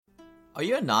Are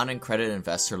you a non-accredited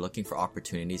investor looking for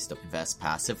opportunities to invest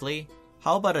passively?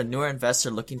 How about a newer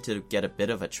investor looking to get a bit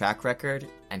of a track record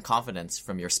and confidence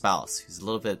from your spouse who's a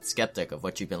little bit skeptic of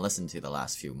what you've been listening to the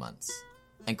last few months?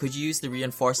 And could you use the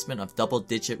reinforcement of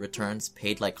double-digit returns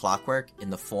paid like clockwork in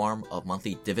the form of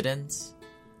monthly dividends?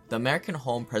 The American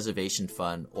Home Preservation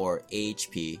Fund, or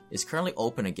AHP, is currently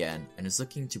open again and is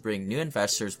looking to bring new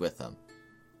investors with them.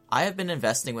 I have been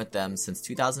investing with them since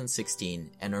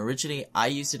 2016, and originally I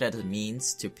used it as a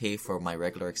means to pay for my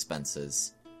regular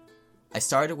expenses. I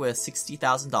started with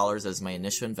 $60,000 as my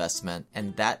initial investment,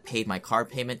 and that paid my car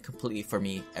payment completely for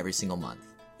me every single month.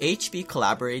 AHP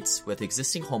collaborates with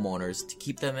existing homeowners to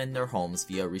keep them in their homes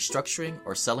via restructuring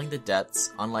or selling the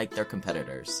debts, unlike their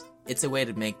competitors. It's a way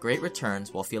to make great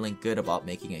returns while feeling good about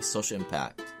making a social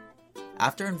impact.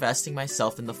 After investing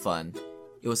myself in the fund,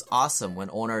 it was awesome when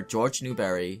owner George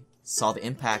Newberry saw the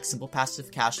impact Simple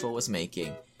Passive Cash Flow was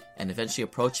making and eventually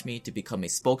approached me to become a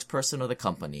spokesperson of the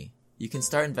company. You can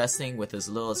start investing with as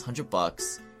little as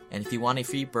 $100, and if you want a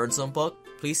free Burn Zone book,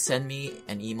 please send me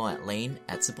an email at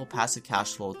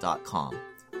lane@simplepassivecashflow.com.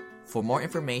 For more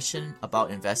information about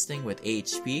investing with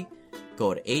AHP,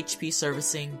 go to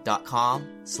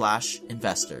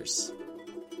hpservicing.com/investors.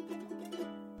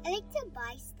 I like to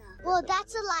buy stuff. Well,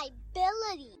 that's a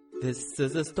liability. This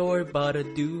is a story about a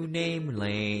dude named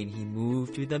Lane. He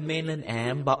moved to the mainland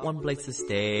and bought one place to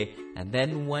stay. And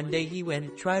then one day he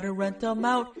went, tried to rent them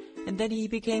out. And then he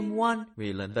became one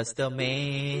real investor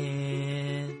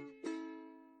man.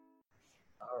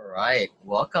 All right.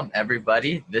 Welcome,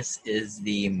 everybody. This is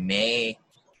the May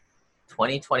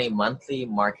 2020 monthly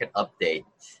market update.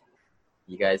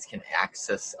 You guys can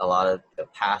access a lot of the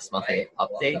past monthly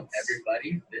updates. Welcome,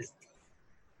 everybody. This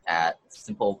at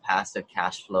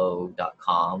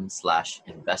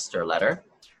simplepassivecashflow.com/investor letter.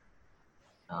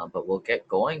 But we'll get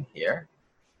going here.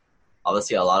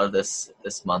 Obviously, a lot of this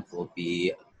month will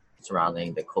be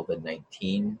surrounding the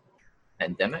COVID-19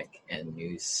 pandemic and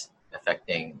news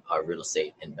affecting our real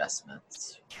estate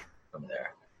investments from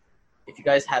there. If you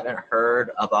guys haven't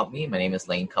heard about me, my name is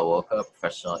Lane Kawoka,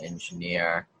 professional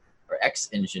engineer or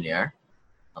ex-engineer.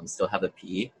 Still have the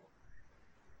PE.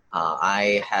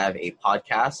 I have a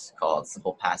podcast called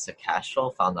Simple Passive Cash Flow,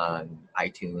 found on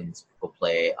iTunes, Google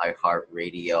Play,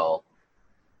 iHeartRadio,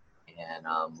 and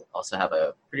also have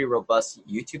a pretty robust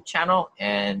YouTube channel.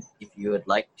 And if you would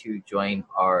like to join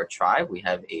our tribe, we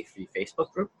have a free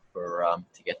Facebook group for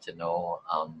to get to know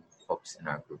folks in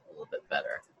our group a little bit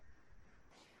better.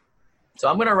 So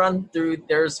I'm going to run through,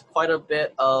 there's quite a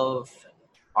bit of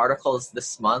articles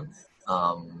this month.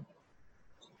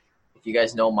 If you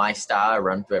guys know my style, I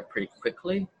run through it pretty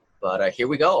quickly, but here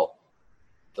we go.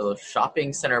 So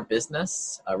shopping center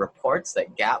business reports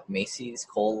that Gap, Macy's,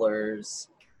 Kohl's,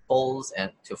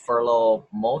 and to furlough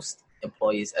most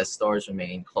employees as stores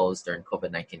remain closed during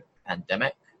COVID-19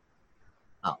 pandemic.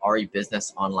 RE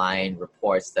Business Online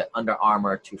reports that Under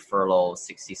Armour to furlough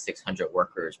 6,600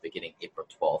 workers beginning April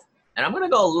 12th. And I'm going to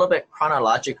go a little bit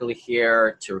chronologically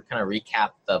here to kind of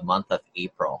recap the month of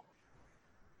April.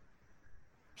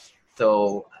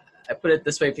 So I put it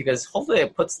this way because hopefully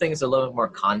it puts things a little bit more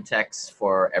context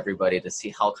for everybody to see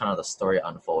how kind of the story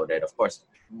unfolded. Of course,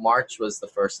 March was the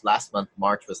first month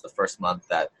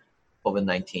that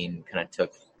COVID-19 kind of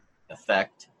took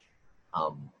effect.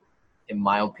 In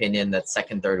my opinion, that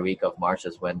second, third week of March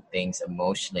is when things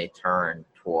emotionally turned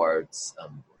towards,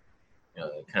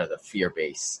 kind of the fear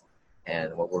base.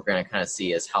 And what we're going to kind of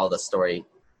see is how the story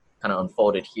kind of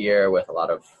unfolded here with a lot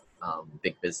of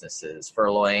big businesses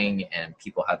furloughing and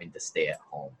people having to stay at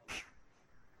home.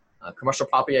 Commercial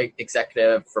property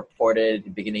executive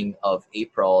reported beginning of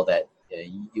April that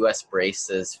U.S.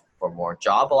 braces for more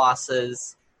job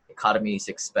losses. Economies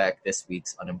expect this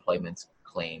week's unemployment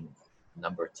claim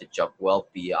number to jump well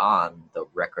beyond the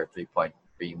record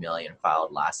 3.3 million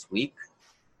filed last week.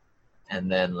 And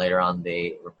then later on,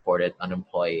 they reported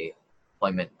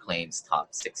unemployment claims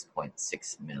topped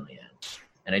 6.6 million.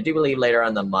 And I do believe later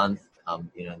on the month,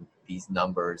 these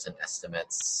numbers and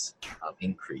estimates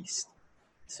increased.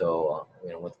 So,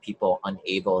 with people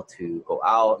unable to go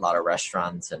out, a lot of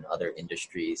restaurants and other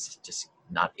industries just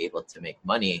not able to make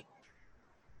money,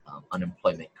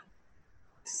 unemployment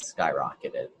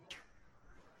skyrocketed.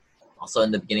 Also in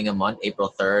the beginning of the month,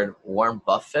 April 3rd, Warren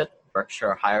Buffett,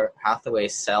 Berkshire Hathaway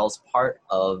sells part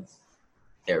of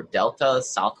their Delta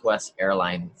Southwest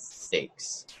Airlines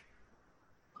stakes.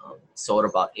 Sold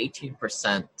about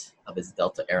 18% of his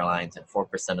Delta Airlines and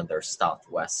 4% of their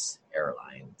Southwest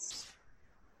Airlines.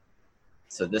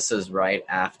 So this is right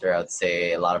after, I would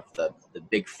say, a lot of the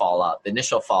big fallout, the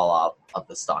initial fallout of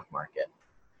the stock market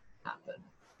happened.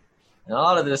 And a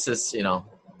lot of this is,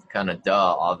 kind of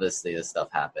obviously this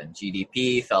stuff happened.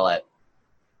 GDP fell at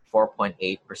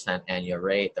 4.8% annual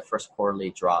rate, the first quarterly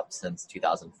drop since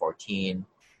 2014,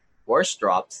 worst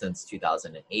drop since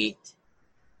 2008.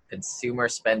 Consumer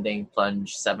spending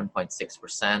plunged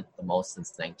 7.6%, the most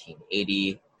since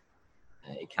 1980.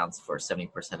 It accounts for 70%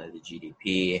 of the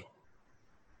GDP.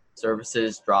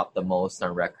 Services dropped the most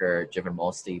on record, driven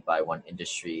mostly by one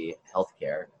industry,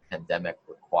 healthcare. Pandemic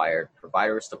required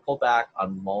providers to pull back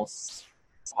on most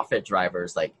profit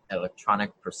drivers like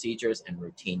electronic procedures and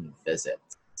routine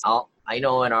visits. I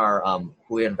know in our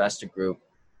Hui investor group,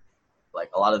 like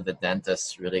a lot of the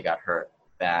dentists really got hurt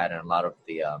bad, and a lot of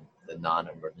the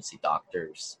non-emergency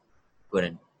doctors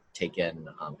couldn't take in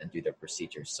and do their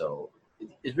procedures. So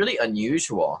it's really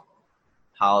unusual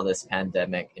how this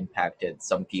pandemic impacted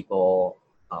some people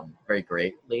very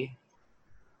greatly,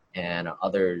 and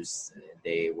others,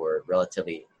 they were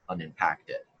relatively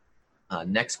unimpacted.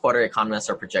 Next quarter, economists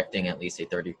are projecting at least a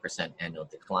 30% annual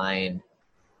decline.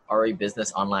 RE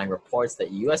Business Online reports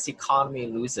that U.S. economy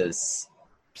loses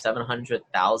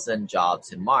 700,000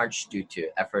 jobs in March due to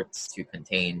efforts to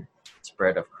contain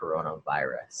spread of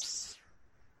coronavirus.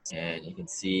 And you can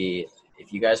see,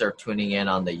 if you guys are tuning in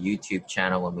on the YouTube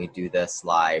channel when we do this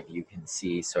live, you can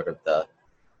see sort of the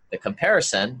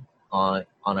comparison on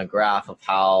a graph of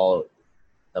how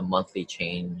the monthly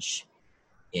change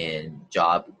in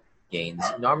job gains.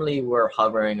 Normally we're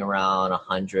hovering around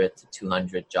 100 to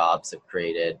 200 jobs have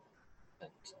created,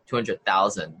 100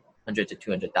 to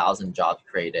 200,000 jobs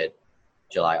created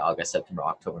July, August, September,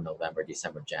 October, November,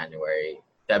 December, January,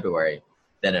 February.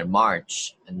 Then in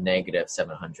March, a negative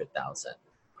 700,000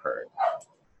 occurred.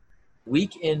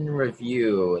 Week in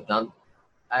review. Now,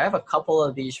 I have a couple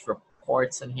of these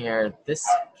reports in here. This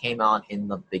came out in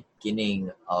the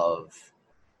beginning of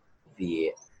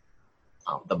the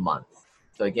month.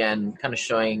 So again, kind of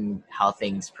showing how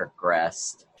things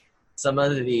progressed. Some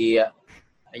of the,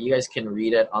 you guys can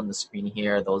read it on the screen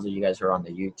here, those of you guys who are on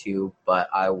the YouTube, but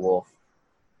I will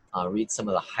read some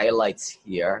of the highlights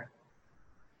here.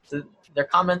 So they're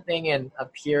commenting and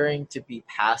appearing to be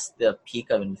past the peak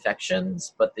of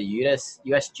infections, but the US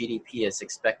GDP is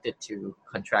expected to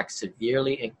contract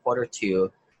severely in quarter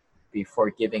two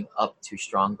before giving up to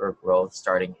stronger growth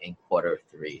starting in quarter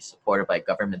three, supported by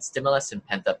government stimulus and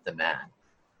pent-up demand.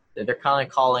 They're kind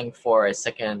of calling for a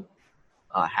second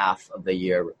half of the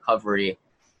year recovery.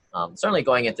 Certainly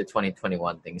going into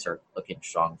 2021, things are looking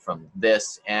strong from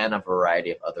this and a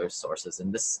variety of other sources.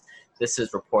 And this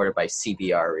is reported by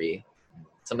CBRE.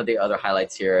 Some of the other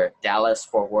highlights here: Dallas,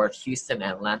 Fort Worth, Houston,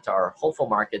 and Atlanta are hopeful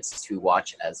markets to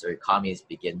watch as their economies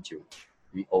begin to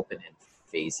reopen in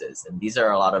phases. And these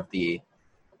are a lot of the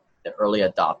early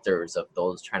adopters of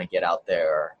those trying to get out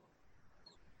there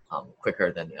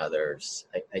quicker than the others.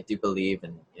 I do believe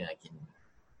in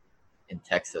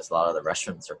Texas, a lot of the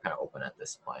restaurants are kind of open at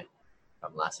this point.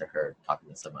 From last I heard, talking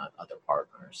to some other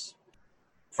partners.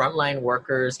 Frontline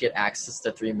workers get access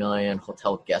to 3 million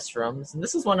hotel guest rooms. And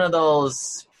this is one of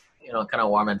those, kind of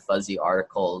warm and fuzzy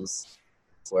articles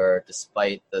where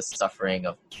despite the suffering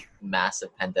of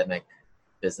massive pandemic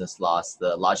business loss,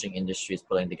 the lodging industry is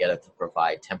pulling together to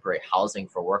provide temporary housing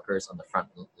for workers on the front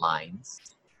lines.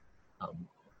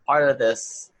 Part of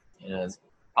this, is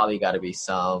probably got to be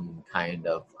some kind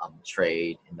of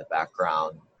trade in the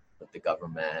background with the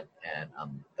government and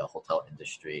the hotel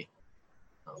industry.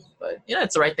 But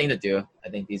it's the right thing to do. I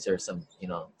think these are some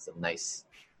nice.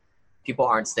 People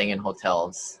aren't staying in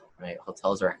hotels, right?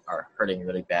 Hotels are hurting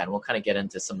really bad. We'll kind of get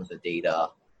into some of the data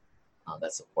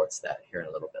that supports that here in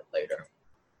a little bit later.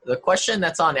 The question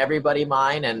that's on everybody's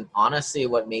mind, and honestly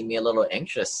what made me a little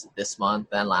anxious this month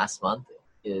and last month,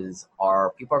 is are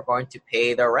people going to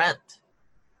pay their rent?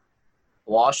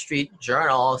 Wall Street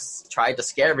Journal tried to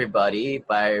scare everybody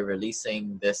by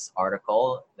releasing this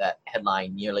article that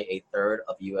headlined nearly a third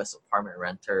of U.S. apartment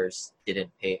renters didn't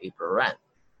pay April rent.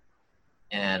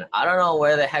 And I don't know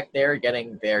where the heck they're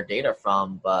getting their data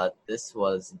from, but this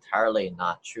was entirely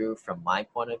not true from my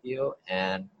point of view.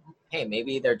 And hey,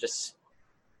 maybe they're just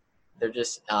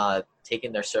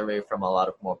taking their survey from a lot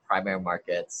of more primary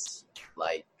markets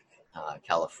like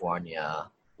California,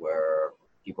 where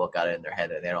people got it in their head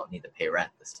that they don't need to pay rent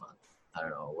this month. I don't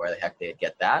know where the heck they'd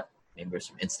get that. Maybe it's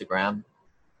from Instagram.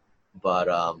 But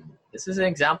this is an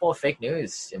example of fake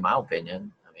news, in my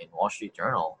opinion. I mean, Wall Street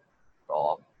Journal,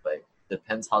 but it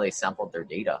depends how they sampled their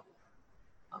data.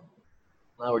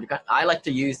 I like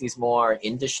to use these more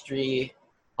industry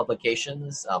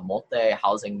publications.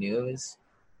 Multi-Housing News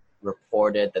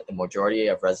reported that the majority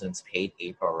of residents paid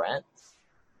April rent.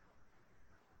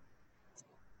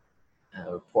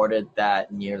 reported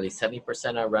that nearly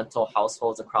 70% of rental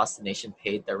households across the nation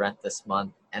paid their rent this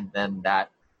month. And then that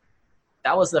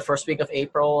was the first week of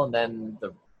April. And then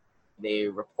they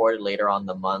reported later on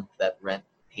the month that rent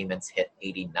payments hit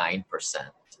 89%.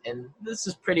 And this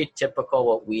is pretty typical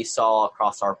what we saw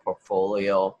across our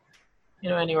portfolio.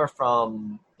 Anywhere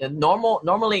from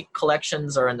normally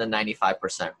collections are in the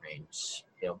 95% range.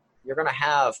 You're going to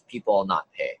have people not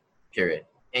pay, period,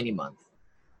 any month.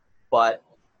 But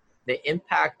the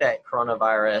impact that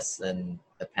coronavirus and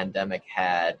the pandemic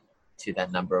had to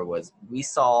that number was we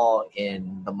saw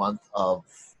in the month of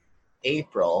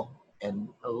April, and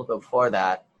a little bit before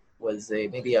that was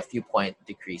maybe a few point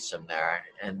decrease from there.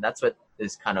 And that's what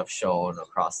is kind of shown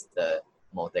across the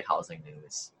multi-housing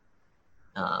news.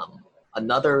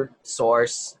 Another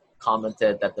source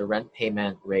commented that the rent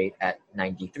payment rate at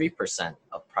 93%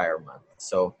 of prior month.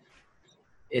 So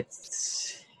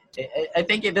I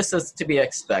think this is to be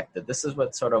expected. This is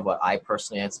what I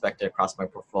personally expected across my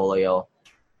portfolio.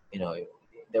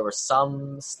 There was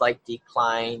some slight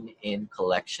decline in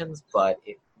collections, but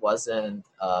it wasn't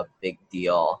a big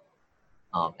deal.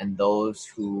 And those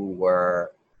who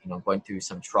were, going through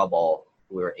some trouble,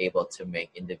 we were able to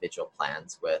make individual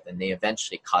plans with, and they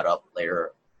eventually caught up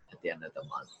later at the end of the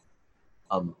month.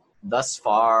 Thus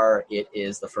far, it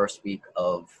is the first week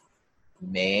of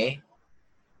May.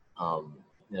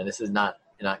 This is not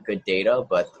good data,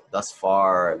 but thus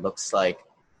far it looks like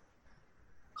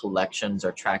collections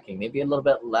are tracking maybe a little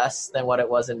bit less than what it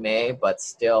was in May, but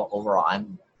still overall,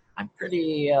 I'm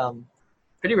pretty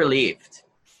relieved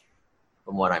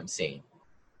from what I'm seeing.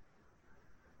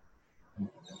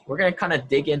 We're going to kind of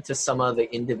dig into some of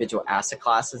the individual asset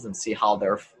classes and see how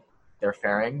they're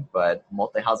faring. But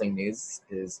Multi-Housing News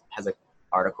has an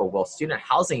article, will student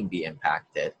housing be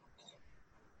impacted?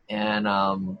 And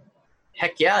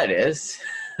heck yeah, it is.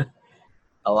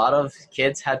 A lot of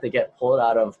kids had to get pulled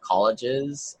out of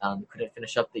colleges, couldn't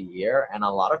finish up the year. And a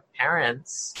lot of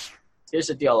parents, here's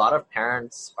the deal, a lot of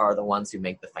parents are the ones who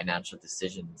make the financial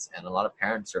decisions. And a lot of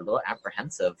parents are a little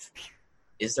apprehensive.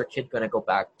 Is their kid going to go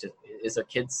back to, is their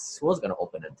kid's school going to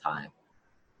open in time?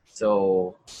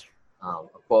 So a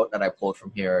quote that I pulled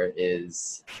from here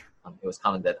is, it was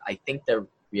commented, I think the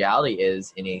reality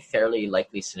is in a fairly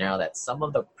likely scenario that some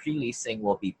of the pre-leasing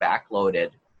will be backloaded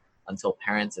until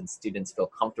parents and students feel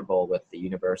comfortable with the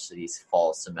university's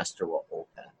fall semester will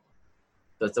open.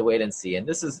 So it's a wait and see. And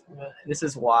this is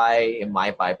why in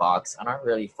my buy box, I don't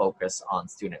really focus on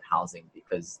student housing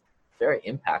because it's very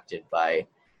impacted by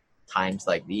times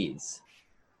like these.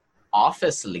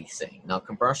 Office leasing. Now,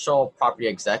 Commercial Property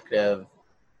Executive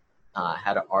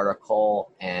had an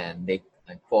article, and they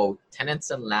quote,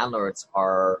 tenants and landlords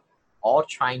are all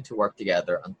trying to work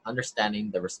together on understanding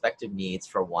the respective needs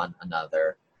for one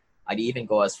another. I'd even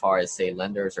go as far as say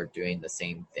lenders are doing the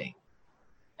same thing.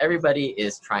 Everybody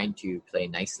is trying to play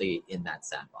nicely in that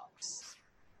sandbox.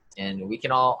 And we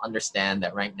can all understand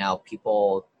that right now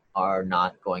people are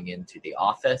not going into the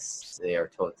office. They are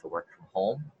told to work from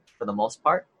home for the most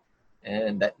part.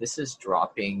 And that this is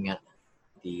dropping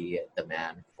the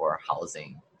demand for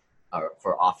housing or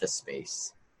for office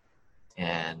space.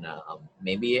 And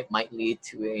maybe it might lead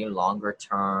to a longer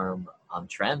term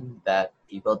trend that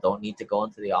people don't need to go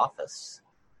into the office.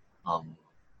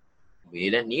 We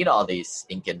didn't need all these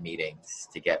stinking meetings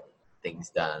to get things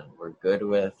done. We're good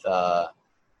with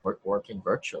working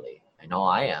virtually. I know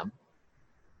I am.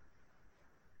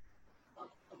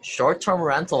 Short-term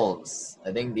rentals,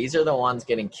 I think these are the ones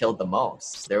getting killed the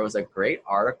most. There was a great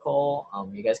article,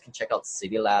 you guys can check out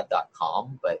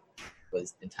citylab.com, but it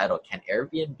was entitled, Can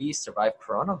Airbnb Survive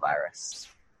Coronavirus?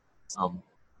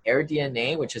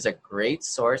 AirDNA, which is a great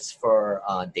source for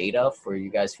data for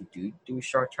you guys who do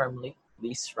short-term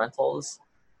lease rentals,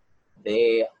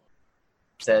 they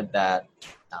said that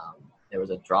there was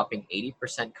a dropping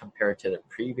 80% compared to the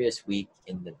previous week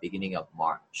in the beginning of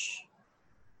March.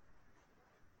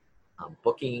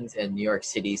 Bookings in New York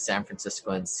City, San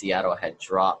Francisco, and Seattle had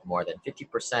dropped more than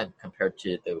 50% compared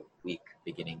to the week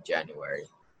beginning January,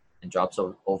 and drops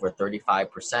over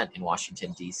 35% in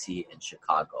Washington, D.C. and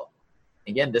Chicago.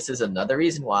 Again, this is another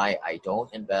reason why I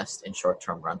don't invest in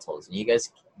short-term rentals. And you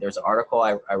guys, there's an article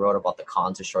I wrote about the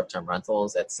cons of short-term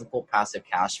rentals at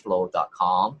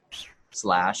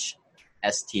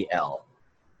simplepassivecashflow.com/STL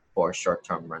for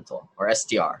short-term rental, or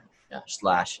STR,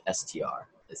 /STR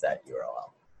is that URL.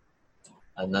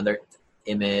 Another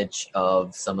image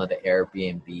of some of the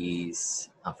Airbnbs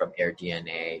from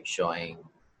AirDNA showing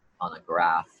on a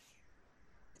graph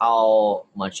how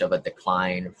much of a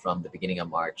decline from the beginning of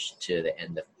March to the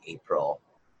end of April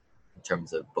in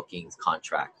terms of bookings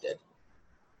contracted.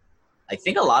 I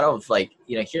think a lot of like,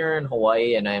 here in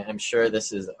Hawaii, and I'm sure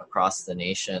this is across the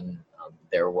nation,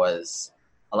 there was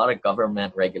a lot of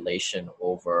government regulation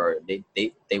over,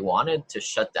 they wanted to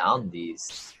shut down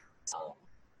these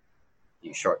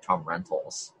short-term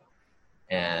rentals.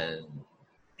 And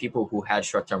people who had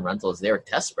short-term rentals, they were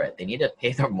desperate. They needed to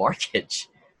pay their mortgage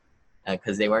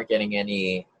because they weren't getting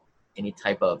any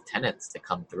type of tenants to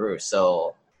come through.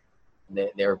 So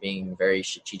they were being very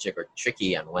strategic or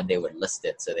tricky on when they would list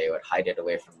it, so they would hide it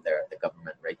away from the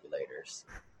government regulators.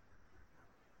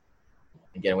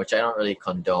 Again, which I don't really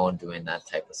condone doing that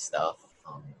type of stuff.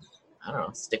 I don't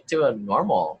know, stick to a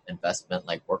normal investment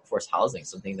like workforce housing,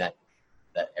 something that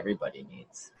everybody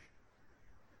needs.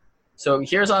 So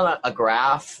here's a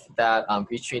graph that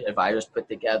Green Street Advisors put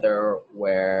together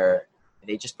where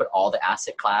they just put all the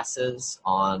asset classes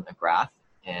on a graph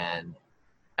and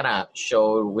kind of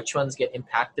show which ones get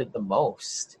impacted the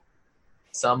most.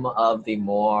 Some of the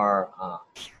more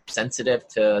sensitive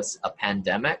to a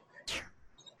pandemic,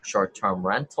 short-term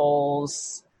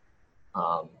rentals,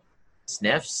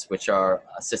 SNFs, which are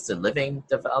assisted living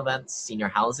developments, senior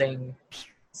housing,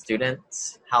 student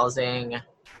housing,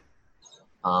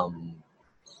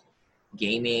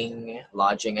 gaming,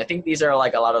 lodging. I think these are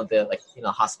like a lot of the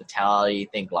hospitality.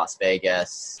 Think Las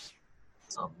Vegas,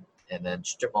 and then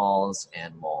strip malls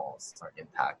and malls are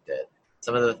impacted.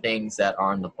 Some of the things that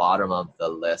are on the bottom of the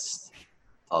list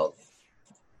of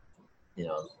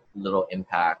little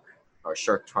impact are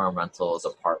short-term rentals,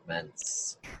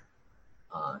 apartments,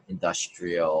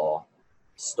 industrial,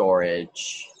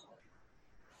 storage.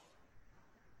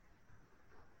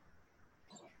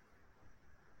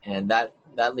 And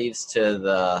that leads to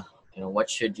the, what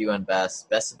should you invest?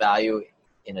 Best value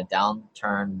in a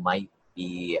downturn might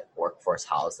be workforce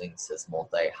housing, says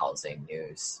Multi-Housing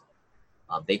News.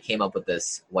 They came up with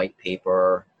this white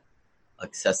paper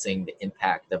assessing the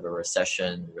impact of a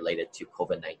recession related to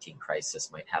COVID-19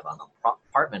 crisis might have on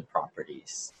apartment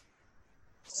properties.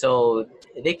 So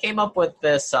they came up with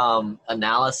this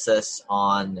analysis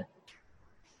on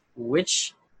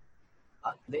which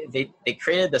they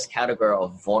created this category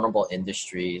of vulnerable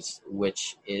industries,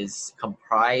 which is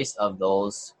comprised of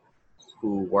those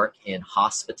who work in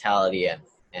hospitality and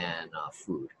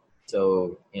food.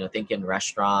 So, think in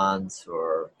restaurants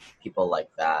or people like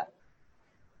that,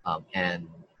 and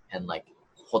like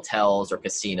hotels or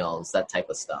casinos, that type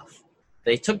of stuff.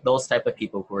 They took those type of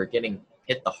people who were getting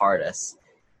hit the hardest,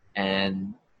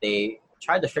 and they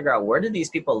tried to figure out, where do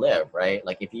these people live, right?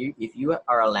 Like if you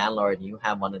are a landlord and you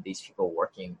have one of these people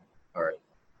working or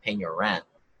paying your rent,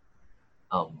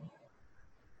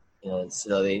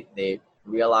 so they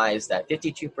realized that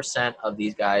 52% of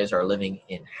these guys are living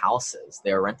in houses.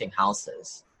 They're renting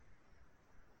houses.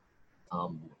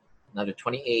 Another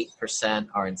 28%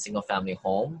 are in single-family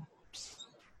homes.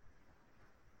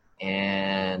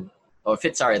 And the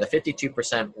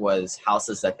 52% was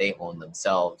houses that they own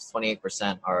themselves.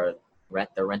 28% are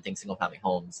they're renting single-family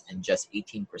homes, and just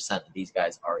 18% of these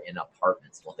guys are in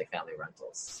apartments, multifamily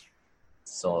rentals.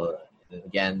 So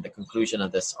again, the conclusion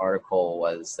of this article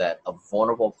was that of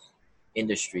vulnerable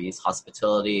industries,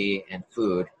 hospitality and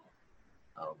food,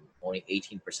 only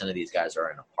 18% of these guys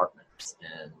are in apartments,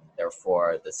 and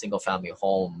therefore the single-family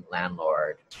home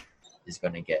landlord is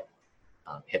going to get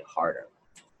hit harder.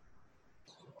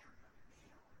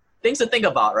 Things to think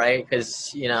about, right?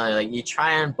 Because you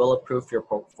try and bulletproof your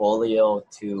portfolio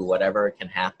to whatever can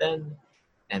happen,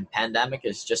 and pandemic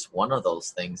is just one of those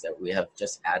things that we have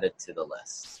just added to the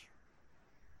list.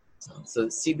 So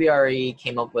CBRE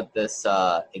came up with this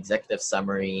executive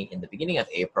summary in the beginning of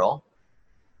April.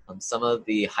 Some of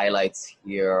the highlights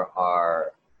here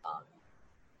are,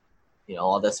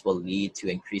 all this will lead to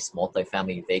increased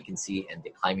multifamily vacancy and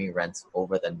declining rents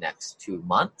over the next 2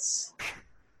 months.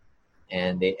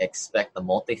 And they expect the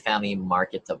multifamily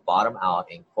market to bottom out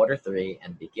in Q3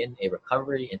 and begin a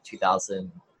recovery in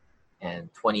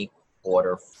 2020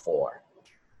 Q4.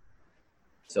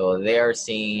 So they're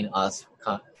seeing us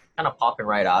kind of popping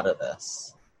right out of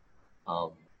this.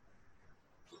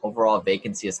 Overall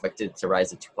vacancy is expected to rise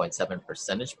to 2.7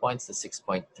 percentage points to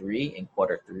 6.3 in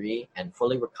Q3 and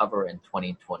fully recover in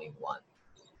 2021.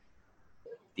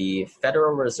 The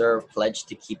Federal Reserve pledged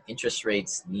to keep interest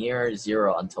rates near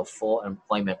zero until full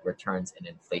employment returns and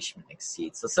inflation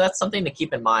exceeds. So that's something to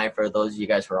keep in mind for those of you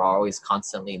guys who are always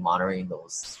constantly monitoring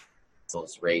those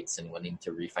rates and wanting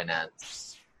to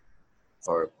refinance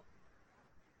or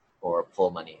pull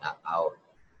money out.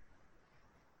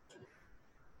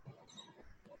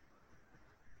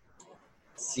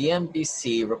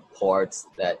 CNBC reports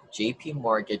that JP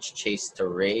Mortgage chased to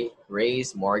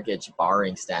raise mortgage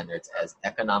borrowing standards as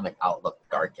economic outlook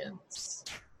darkens.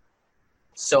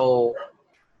 So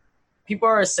people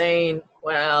are saying,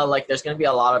 well, like there's going to be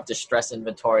a lot of distress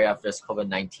inventory after this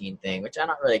COVID-19 thing, which I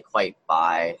don't really quite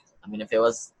buy. I mean, if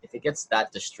it gets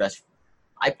that distressed,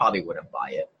 I probably wouldn't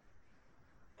buy it.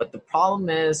 But the problem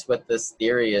is with this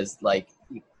theory is like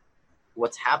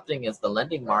what's happening is the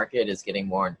lending market is getting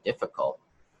more difficult.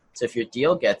 So if your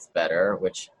deal gets better,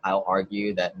 which I'll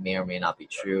argue that may or may not be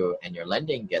true, and your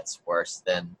lending gets worse,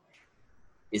 then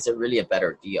is it really a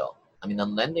better deal? I mean, the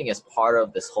lending is part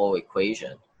of this whole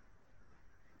equation.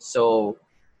 So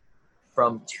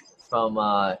from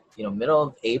middle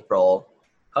of April,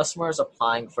 customers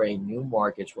applying for a new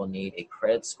mortgage will need a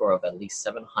credit score of at least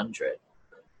 700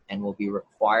 and will be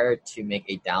required to make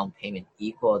a down payment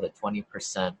equal to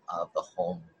 20% of the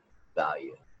home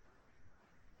value.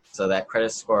 So that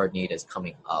credit score need is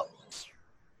coming up.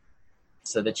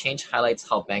 So the change highlights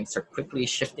how banks are quickly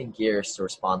shifting gears to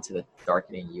respond to the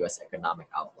darkening U.S. economic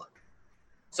outlook.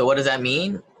 So what does that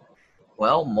mean?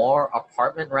 Well, more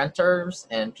apartment renters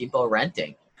and people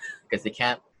renting because they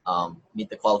can't meet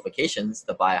the qualifications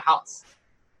to buy a house.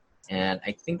 And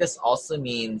I think this also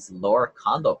means lower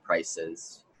condo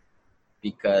prices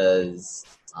because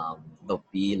there'll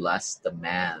be less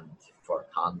demand for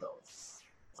condos.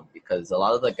 Because a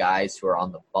lot of the guys who are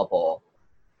on the bubble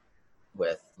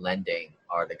with lending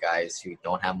are the guys who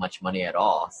don't have much money at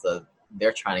all. So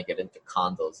they're trying to get into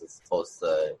condos as opposed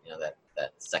to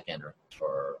that second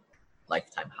or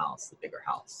lifetime house, the bigger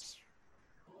house.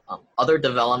 Other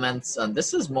developments, and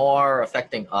this is more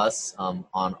affecting us on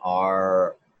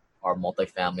our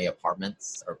multifamily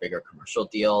apartments or bigger commercial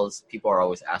deals. People are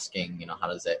always asking, how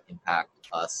does it impact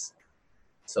us?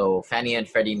 So Fannie and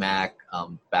Freddie Mac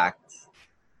backed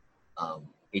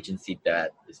agency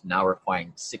debt is now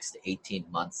requiring 6 to 18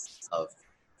 months of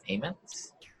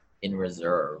payments in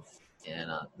reserve.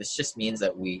 And this just means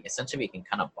that we can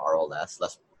kind of borrow less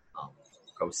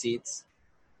proceeds,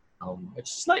 which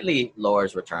slightly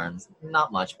lowers returns,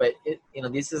 not much, but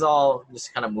this is all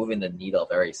just kind of moving the needle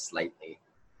very slightly.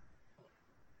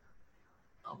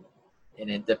 And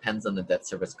it depends on the debt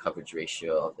service coverage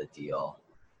ratio of the deal.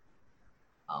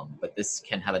 But this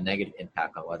can have a negative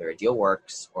impact on whether a deal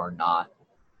works or not.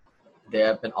 There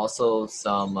have been also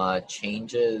some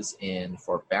changes in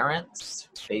forbearance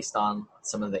based on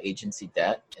some of the agency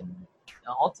debt. And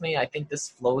ultimately, I think this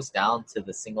flows down to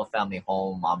the single-family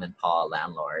home mom and pop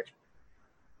landlord.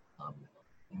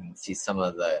 You can see some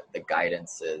of the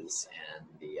guidances and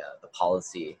the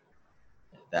policy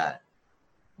that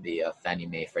the Fannie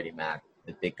Mae, Freddie Mac,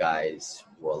 the big guys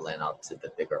will lend out to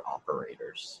the bigger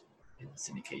operators in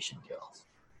syndication deals.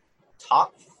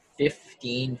 Top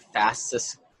 15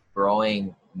 fastest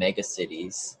growing mega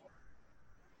cities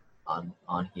on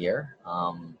here.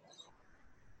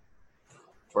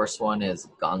 First one is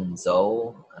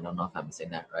Guangzhou. I don't know if I'm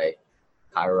saying that right.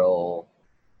 Cairo,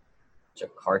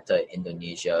 Jakarta,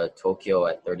 Indonesia, Tokyo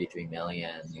at 33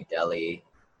 million, New Delhi.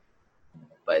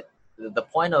 But the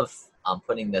point of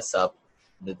putting this up,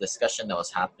 the discussion that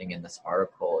was happening in this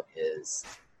article is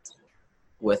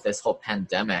with this whole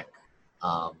pandemic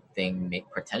thing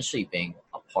potentially being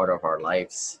a part of our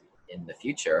lives in the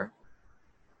future,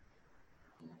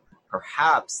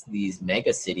 perhaps these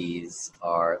mega cities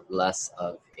are less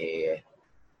of an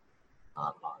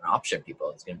option.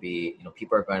 It's going to be,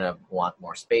 people are going to want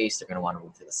more space. They're going to want to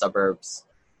move to the suburbs.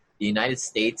 The United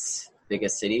States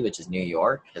biggest city, which is New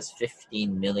York, has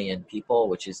 15 million people,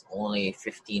 which is only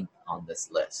 15th on this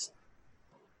list.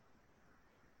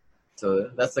 So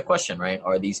that's the question, right?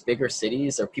 Are these bigger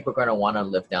cities, are people going to want to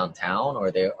live downtown,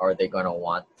 or are they going to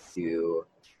want to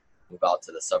move out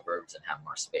to the suburbs and have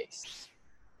more space?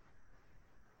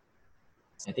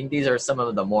 I think these are some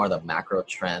of the macro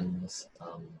trends.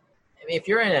 If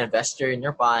you're an investor and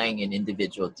you're buying an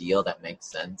individual deal that makes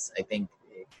sense, I think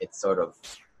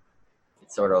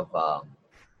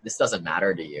this doesn't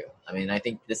matter to you. I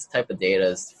think this type of data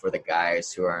is for the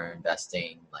guys who are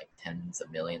investing like tens of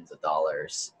millions of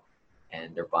dollars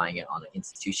and they're buying it on an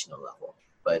institutional level.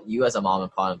 But you as a mom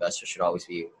and pop investor should always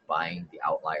be buying the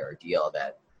outlier deal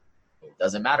that it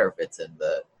doesn't matter if it's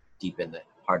deep in the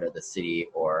heart of the city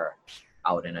or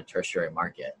out in a tertiary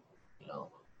market.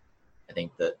 I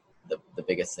think that the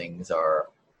biggest things are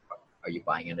you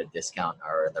buying at a discount,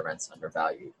 or the rents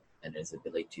undervalued, and his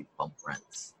ability to bump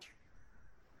rents.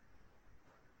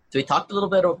 So we talked a little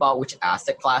bit about which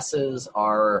asset classes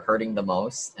are hurting the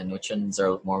most and which ones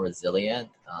are more resilient.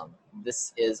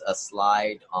 This is a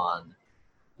slide on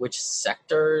which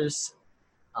sectors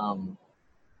and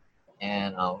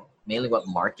mainly what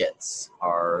markets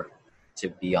are to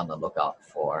be on the lookout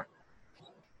for.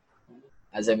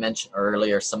 As I mentioned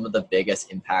earlier, some of the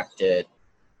biggest impacted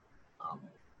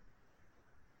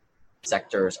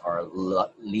sectors are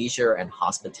leisure and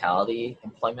hospitality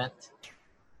employment.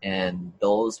 And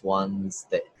those ones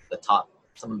that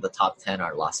some of the top 10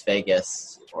 are Las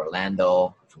Vegas,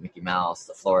 Orlando for Mickey Mouse,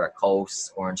 the Florida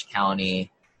coast, Orange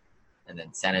County, and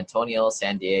then San Antonio,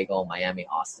 San Diego, Miami,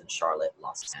 Austin, Charlotte,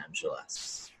 Los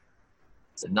Angeles.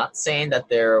 So not saying that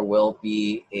there will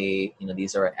be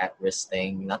these are at-risk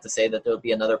thing, not to say that there will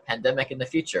be another pandemic in the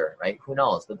future, right? Who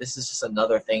knows? But this is just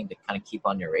another thing to kind of keep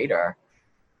on your radar.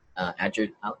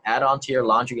 Add on to your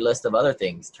laundry list of other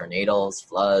things: tornadoes,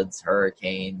 floods,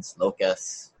 hurricanes,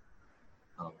 locusts,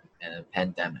 and a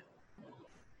pandemic.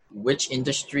 Which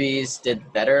industries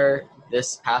did better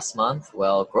this past month?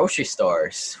 Well, grocery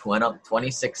stores went up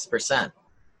 26%.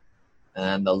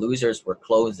 And the losers were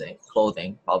clothing,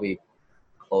 probably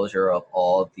closure of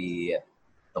all the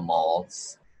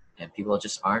malls. And people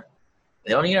just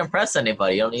they don't need to impress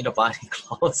anybody. You don't need to buy any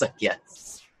clothes, I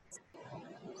guess.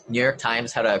 New York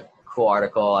Times had a cool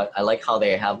article. I like how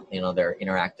they have, their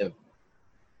interactive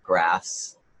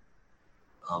graphs.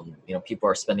 People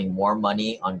are spending more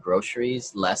money on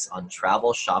groceries, less on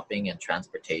travel, shopping, and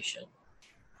transportation.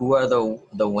 Who are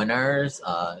the winners?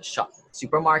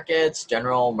 Supermarkets,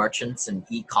 general merchants, and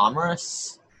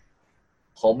e-commerce.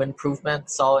 Home improvement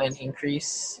saw an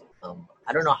increase.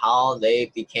 I don't know how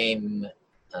they became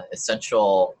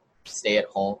essential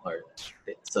stay-at-home,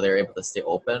 so they're able to stay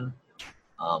open.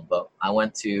 But I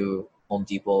went to Home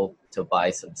Depot to buy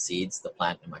some seeds to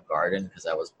plant in my garden because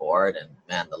I was bored, and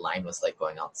man, the line was like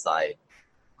going outside.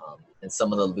 And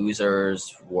some of the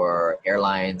losers were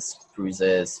airlines,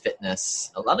 cruises,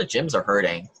 fitness. A lot of gyms are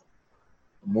hurting.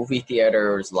 Movie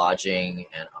theaters, lodging,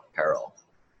 and apparel.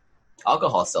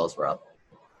 Alcohol sales were up.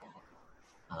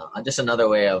 Just another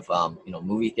way of,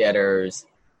 movie theaters.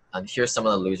 Here's some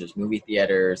of the losers: movie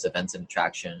theaters, events and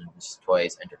attractions,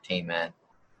 toys, entertainment,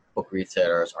 book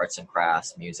retailers, arts and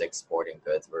crafts, music, sporting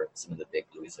goods were some of the big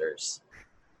losers.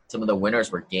 Some of the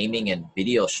winners were gaming and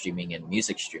video streaming and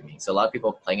music streaming. So a lot of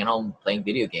people playing at home, playing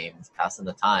video games, passing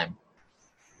the time.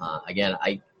 Again,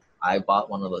 I bought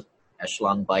one of the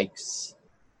Echelon bikes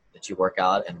that you work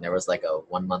out, and there was like a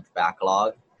 1 month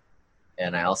backlog.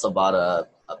 And I also bought a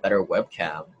better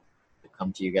webcam to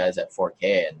come to you guys at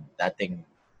 4K, and that thing,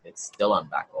 it's still on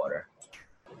back order.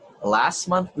 Last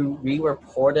month, we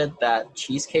reported that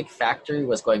Cheesecake Factory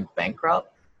was going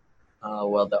bankrupt.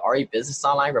 Well, the RE Business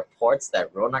Online reports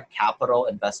that Ronak Capital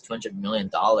invests $200 million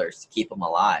to keep them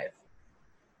alive.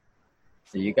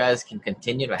 So you guys can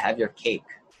continue to have your cake.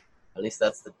 At least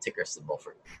that's the ticker symbol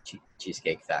for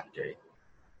Cheesecake Factory.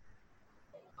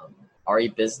 RE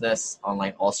Business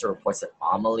Online also reports that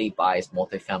Amelie buys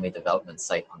multifamily development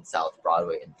site on South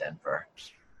Broadway in Denver.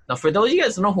 Now, for those of you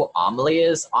guys who know who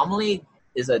Amelie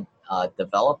is a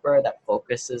developer that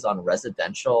focuses on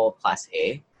residential Class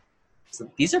A. So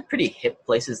these are pretty hip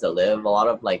places to live. A lot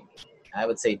of I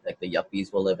would say the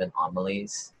yuppies will live in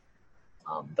Amelie's.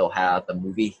 They'll have the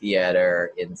movie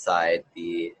theater inside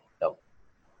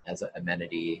as an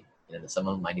amenity. Some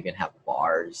of them might even have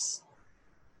bars.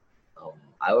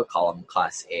 I would call them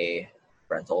Class A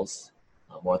rentals,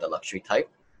 more the luxury type.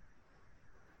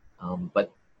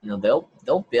 But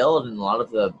they'll build in a lot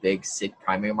of the big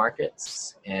primary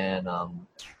markets and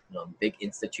big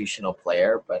institutional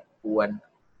player. But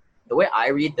the way I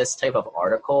read this type of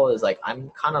article is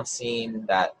I'm kind of seeing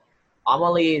that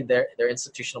Amelie, they're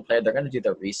institutional player, they're going to do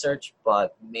the research,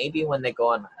 but maybe when they go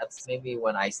on, that's maybe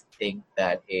when I think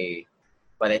that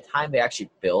by the time they actually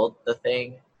build the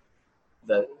thing,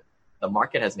 the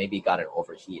market has maybe gotten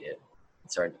overheated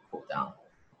and started to cool down.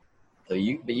 So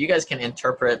you guys can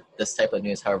interpret this type of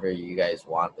news however you guys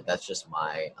want, but that's just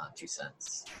my 2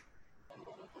 cents.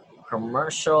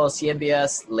 Commercial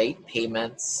CMBS late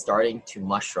payments starting to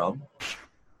mushroom.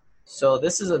 So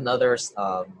this is another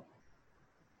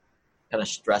kind of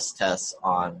stress test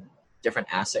on different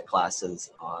asset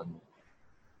classes on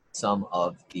some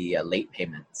of the late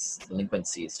payments,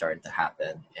 delinquencies starting to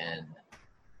happen. And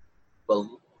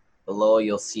below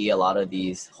you'll see a lot of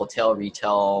these hotel,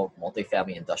 retail,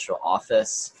 multifamily, industrial,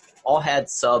 office, all had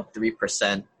sub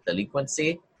 3%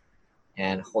 delinquency,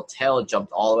 and hotel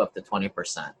jumped all the way up to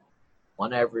 20%.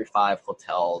 1 every 5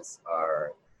 hotels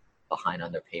are behind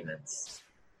on their payments.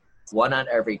 1 out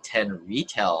of every 10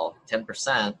 retail,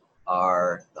 10%,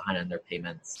 are behind on their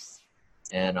payments.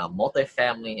 And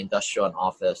multifamily, industrial, and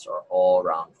office are all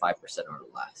around 5% or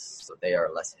less. So they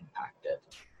are less impacted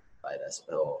by this.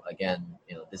 So again,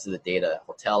 this is the data.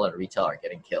 Hotel and retail are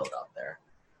getting killed out there.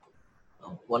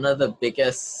 One of the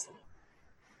biggest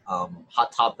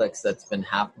hot topics that's been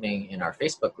happening in our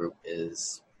Facebook group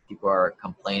is people are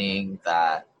complaining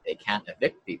that they can't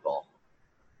evict people.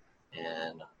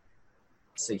 And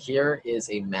So here is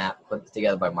a map put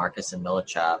together by Marcus and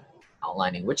Millichap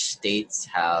outlining which states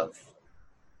have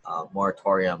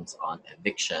moratoriums on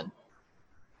eviction.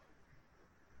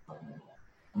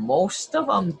 Most of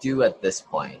them do at this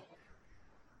point.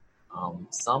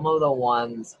 Some of the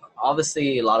ones,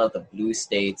 obviously a lot of the blue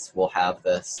states will have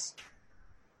this.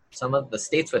 Some of the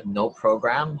states with no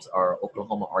programs are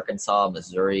Oklahoma, Arkansas,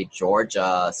 Missouri,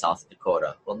 Georgia, South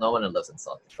Dakota. Well, no one lives in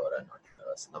South Dakota and North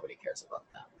Dakota, so nobody cares about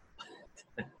that.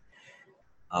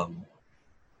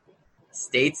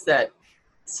 States that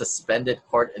suspended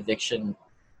court eviction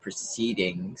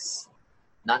proceedings,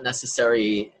 not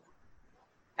necessarily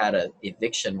had an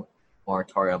eviction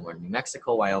moratorium, were New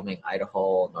Mexico, Wyoming,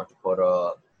 Idaho, North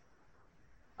Dakota,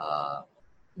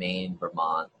 Maine,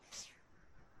 Vermont,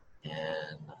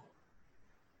 and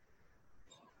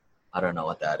I don't know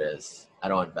what that is. I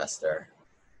don't invest there.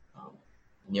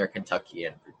 Near Kentucky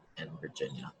and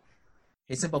Virginia.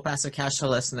 Hey, Simple Passive Cash Flow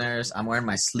listeners, I'm wearing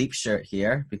my sleep shirt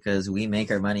here because we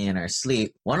make our money in our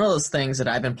sleep. One of those things that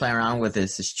I've been playing around with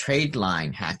is trade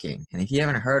line hacking. And if you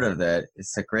haven't heard of it,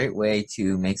 it's a great way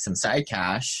to make some side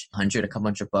cash, a couple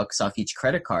hundred bucks off each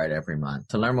credit card every month.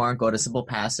 To learn more, go to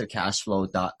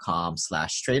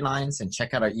simplepassivecashflow.com/trade lines and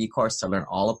check out our e-course to learn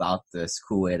all about this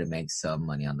cool way to make some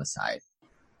money on the side.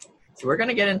 So we're going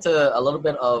to get into a little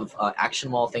bit of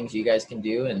actionable things you guys can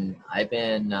do. And I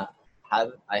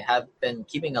have been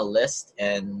keeping a list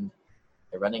and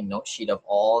a running note sheet of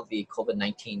all the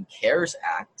COVID-19 CARES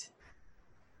Act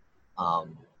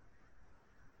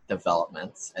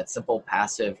developments at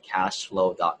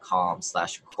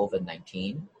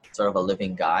simplepassivecashflow.com/COVID-19, sort of a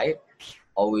living guide.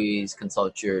 Always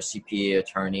consult your CPA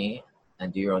attorney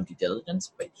and do your own due diligence.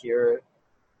 But here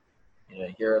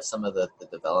are some of the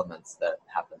developments that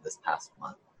happened this past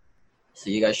month. So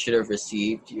you guys should have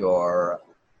received your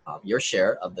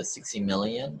share of the 60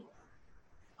 million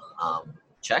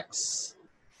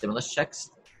stimulus checks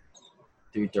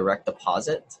through direct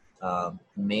deposit.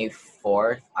 May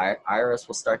 4th, IRS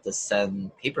will start to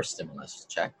send paper stimulus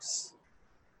checks.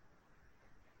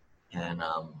 And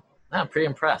I'm pretty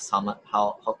impressed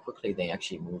how quickly they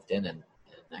actually moved in and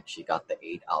actually got the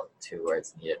aid out to where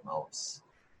it's needed most.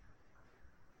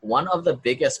 One of the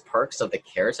biggest perks of the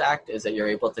CARES Act is that you're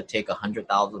able to take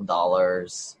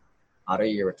 $100,000 out of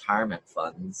your retirement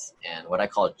funds and what I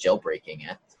call jailbreaking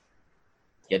it,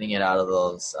 getting it out of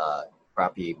those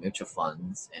crappy mutual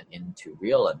funds and into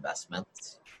real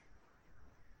investments.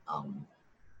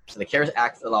 So the CARES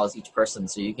Act allows each person,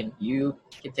 so you can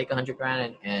take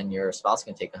 $100,000 and your spouse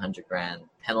can take $100,000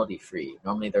 penalty free.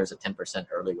 Normally there's a 10%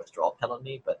 early withdrawal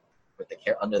penalty, but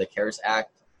under the CARES Act,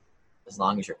 as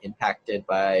long as you're impacted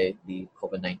by the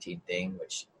COVID-19 thing,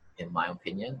 which in my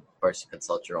opinion, of course, you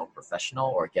consult your own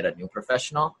professional or get a new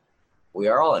professional. We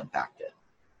are all impacted.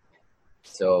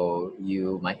 So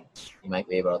you might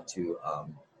be able to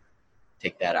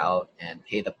take that out and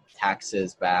pay the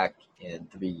taxes back in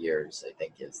 3 years, I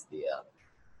think is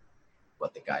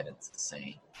what the guidance is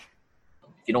saying.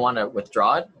 If you don't want to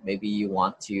withdraw it, maybe you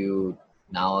want to,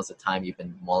 now is the time you've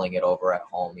been mulling it over at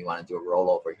home, you want to do a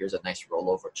rollover. Here's a nice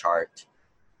rollover chart,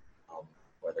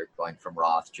 whether going from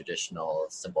Roth, traditional,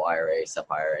 simple IRA, SEP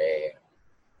IRA,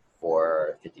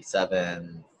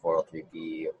 457,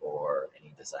 403B, or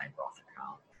any design Roth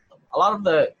account. A lot of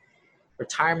the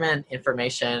retirement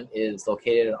information is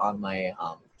located on my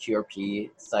QRP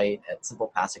site at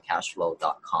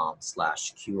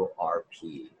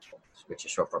simplepassivecashflow.com/QRP, which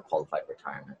is short for Qualified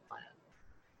Retirement Plan.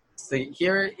 So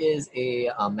here is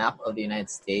a map of the United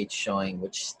States showing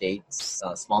which states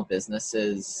small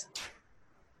businesses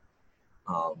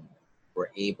were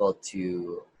able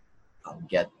to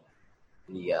get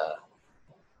the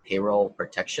payroll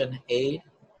protection aid.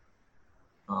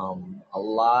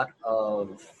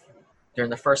 During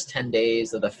the first 10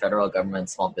 days of the federal government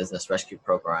small business rescue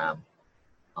program,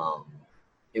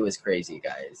 it was crazy,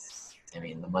 guys. I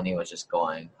mean, the money was just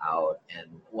going out.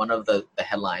 And one of the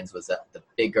headlines was that the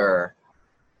bigger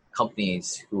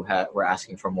companies who were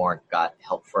asking for more got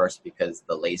help first because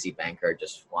the lazy banker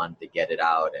just wanted to get it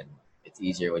out. And it's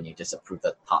easier when you just approve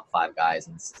the top 5 guys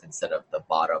instead of the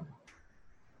bottom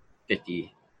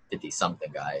 50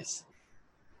 something guys.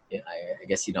 I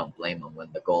guess you don't blame them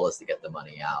when the goal is to get the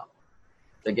money out.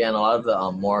 Again, a lot of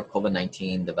the more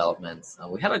COVID-19 developments.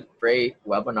 We had a great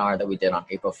webinar that we did on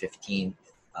April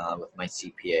 15th with my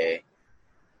CPA.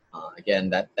 Again,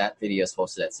 that video is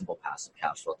posted at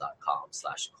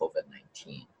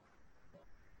simplepassivecashflow.com/COVID-19.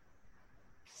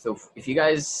 So if you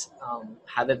guys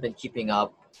haven't been keeping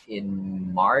up,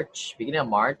 in March, beginning of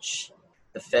March,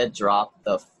 the Fed dropped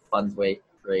the funds rate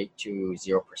to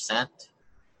 0%.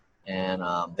 And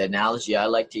the analogy I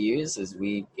like to use is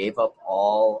we gave up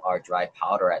all our dry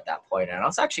powder at that point, and I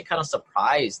was actually kind of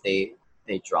surprised they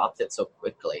dropped it so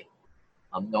quickly.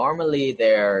 Normally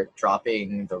they're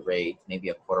dropping the rate maybe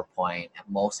a quarter point, at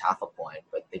most half a point,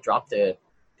 but they dropped it,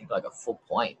 I think, like a full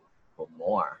point or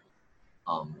more,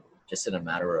 just in a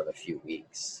matter of a few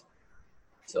weeks.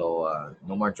 So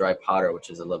no more dry powder, which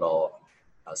is a little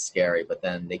scary. But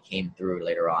then they came through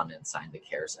later on and signed the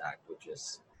CARES Act, which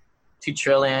is $2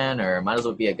 trillion, or might as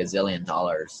well be $1 gazillion,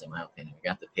 in my opinion. You're going to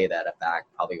have to pay that back,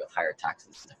 probably with higher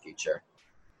taxes in the future.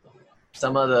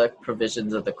 Some of the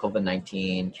provisions of the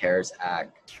COVID-19 CARES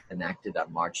Act enacted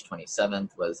on March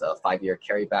 27th was a 5-year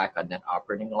carryback on net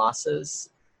operating losses.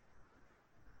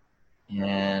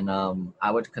 And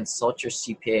I would consult your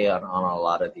CPA on a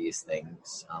lot of these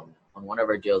things. On one of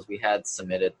our deals, we had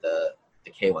submitted the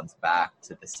K1s back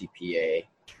to the CPA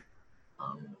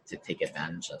to take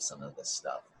advantage of some of this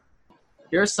stuff.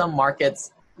 Here are some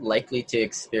markets likely to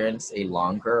experience a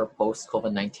longer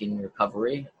post-COVID-19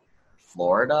 recovery.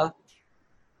 Florida,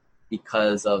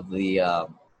 because of the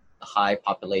high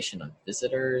population of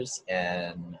visitors,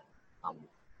 and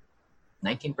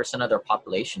 19% of their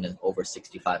population is over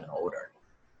 65 and older.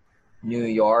 New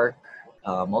York,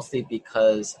 mostly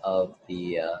because of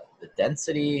the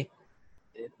density.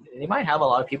 They might have a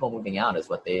lot of people moving out, is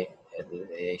what they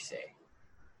say.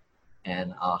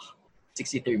 And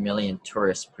 63 million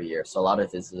tourists per year, so a lot of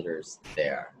visitors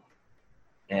there.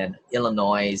 And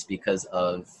Illinois, because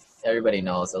of, everybody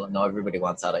knows, everybody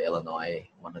wants out of Illinois.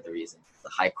 One of the reasons, the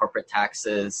high corporate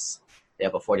taxes. They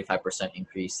have a 45%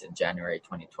 increase in January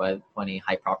 2020,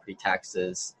 high property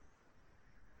taxes.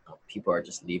 People are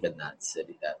just leaving that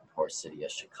city, that poor city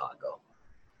of Chicago.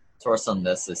 Source on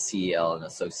this is CEL and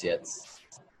Associates.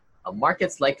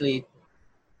 Markets likely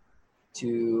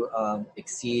to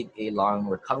exceed a long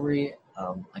recovery.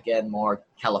 Again, more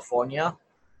California.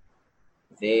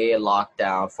 They locked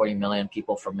down 40 million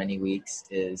people for many weeks,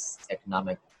 is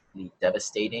economically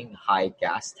devastating. High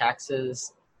gas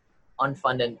taxes,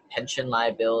 unfunded pension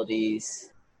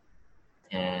liabilities,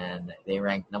 and they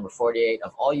ranked number 48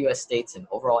 of all U.S. states in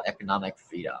overall economic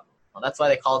freedom. Well, that's why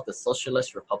they call it the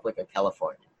Socialist Republic of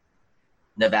California.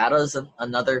 Nevada's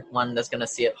another one that's going to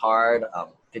see it hard.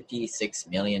 56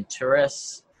 million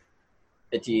tourists.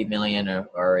 50 million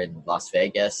are in Las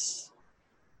Vegas.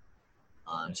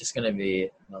 It's just going to be,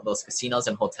 those casinos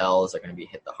and hotels are going to be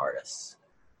hit the hardest.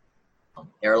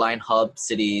 Airline hub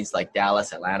cities like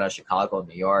Dallas, Atlanta, Chicago,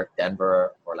 New York,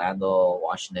 Denver, Orlando,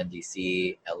 Washington,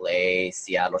 D.C., L.A.,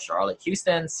 Seattle, Charlotte,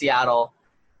 Houston, Seattle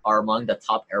are among the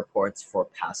top airports for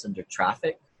passenger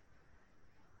traffic.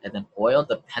 And then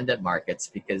oil-dependent markets,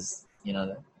 because,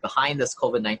 behind this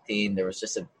COVID-19, there was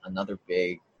just another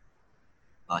big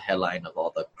headline of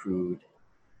all the crude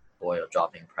oil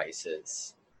dropping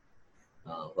prices.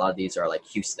 A lot of these are like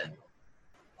Houston.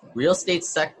 Real estate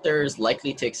sectors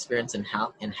likely to experience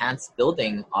enhanced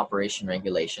building operation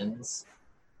regulations,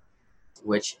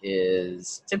 which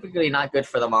is typically not good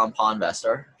for the mom and pop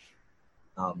investor.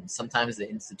 Sometimes the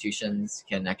institutions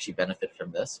can actually benefit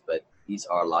from this, but these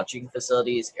are lodging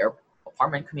facilities,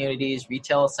 apartment communities,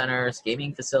 retail centers,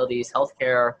 gaming facilities,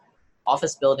 healthcare,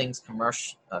 office buildings,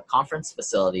 commercial conference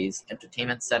facilities,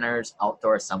 entertainment centers,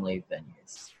 outdoor assembly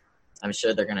venues. I'm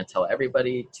sure they're going to tell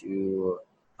everybody to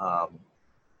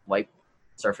wipe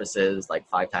surfaces like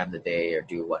 5 times a day or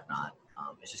do whatnot.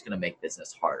 It's just going to make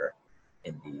business harder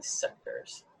in these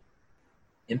sectors.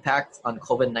 Impact on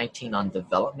COVID-19 on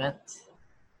development.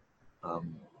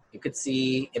 You could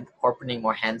see incorporating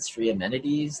more hands-free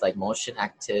amenities like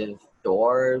motion-active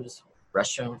doors,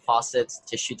 restroom faucets,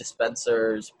 tissue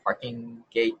dispensers, parking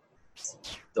gates,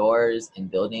 doors, and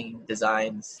building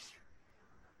designs.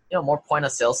 More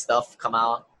point-of-sale stuff come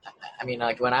out. I mean,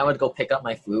 like when I would go pick up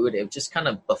my food, it would just kind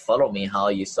of befuddle me how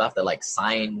you still have to like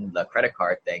sign the credit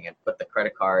card thing and put the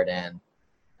credit card in,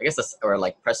 I guess, or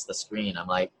like press the screen. I'm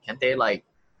like, can't they like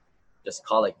just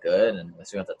call it good and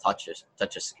so you have to touch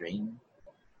a screen?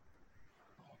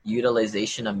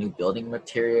 Utilization of new building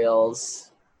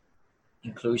materials,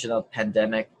 inclusion of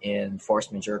pandemic and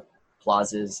force majeure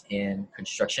clauses in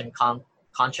construction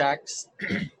contracts.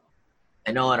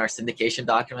 I know in our syndication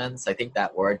documents, I think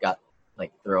that word got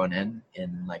like thrown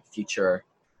in like future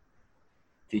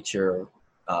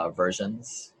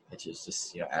versions, which is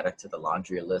just added to the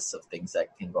laundry list of things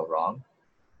that can go wrong.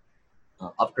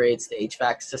 Upgrades to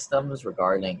HVAC systems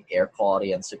regarding air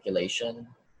quality and circulation,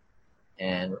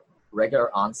 and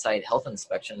regular on-site health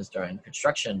inspections during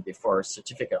construction before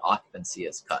certificate occupancy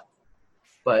is cut.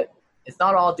 But it's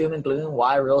not all doom and gloom.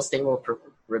 Why real estate will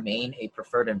remain a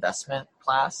preferred investment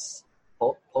class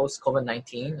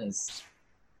post-COVID-19 is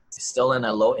Still in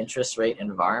a low interest rate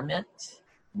environment.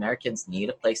 Americans need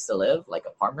a place to live, like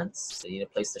apartments. They need a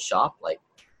place to shop, like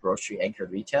grocery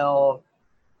anchored retail,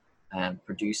 and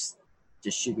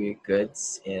distribute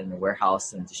goods in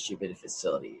warehouse and distributed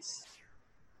facilities.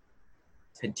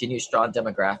 Continue strong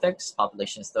demographics,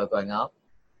 population is still going up,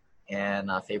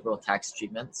 and favorable tax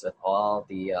treatments with all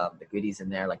the goodies in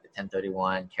there, like the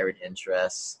 1031, carried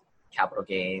interest, capital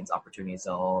gains, opportunity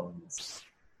zones,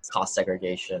 cost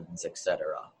segregations,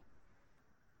 etc.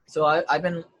 So I've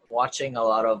been watching a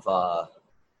lot of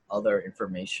other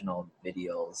informational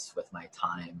videos with my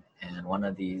time, and one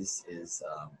of these is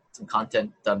some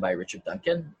content done by Richard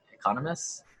Duncan,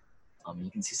 economist. You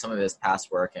can see some of his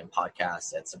past work and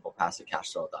podcasts at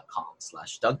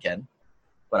simplepassivecashflow.com/Duncan.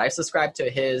 But I subscribe to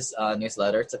his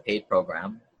newsletter. It's a paid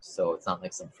program, so it's not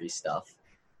like some free stuff.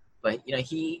 But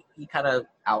he kind of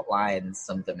outlines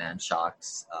some demand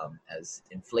shocks as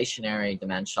inflationary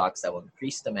demand shocks that will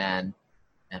increase demand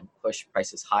and push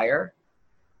prices higher.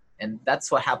 And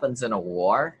that's what happens in a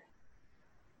war.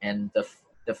 And the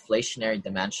deflationary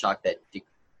demand shock that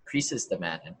decreases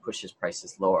demand and pushes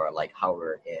prices lower, like how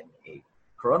we're in a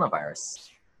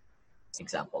coronavirus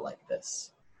example like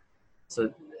this.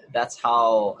 So that's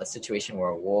how a situation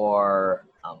where war,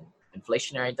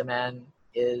 inflationary demand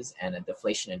is, and a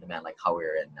deflationary demand like how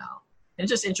we're in now. And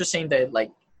it's just interesting to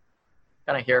kind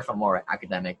of hear from more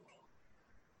academic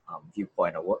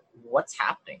viewpoint of what's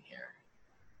happening here.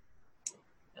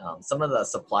 Some of the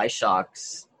supply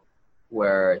shocks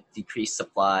where decreased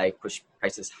supply pushed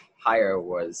prices higher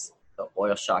was the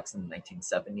oil shocks in the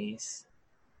 1970s,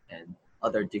 and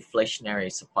other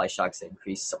deflationary supply shocks that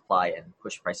increase supply and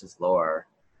push prices lower,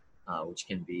 which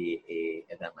can be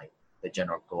an event like the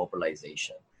general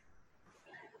globalization.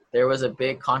 There was a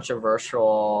big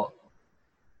controversial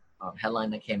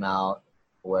headline that came out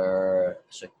where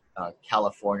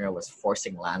California was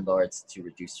forcing landlords to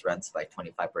reduce rents by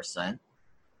 25%,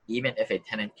 even if a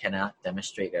tenant cannot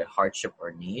demonstrate a hardship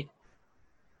or need,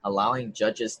 allowing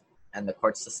judges and the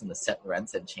court system to set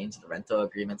rents and change the rental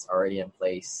agreements already in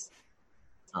place.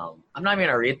 I'm not even going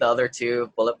to read the other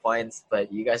two bullet points,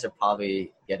 but you guys are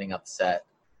probably getting upset.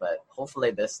 But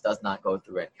hopefully this does not go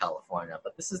through in California.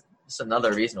 But this is just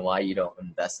another reason why you don't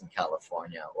invest in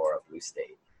California or a blue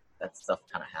state. That stuff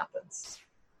kind of happens.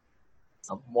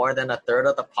 More than a third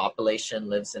of the population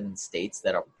lives in states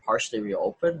that are partially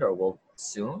reopened or will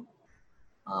soon.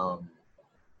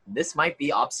 This might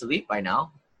be obsolete by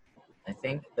now. I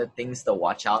think the things to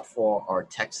watch out for are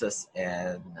Texas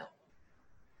and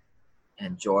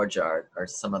Georgia are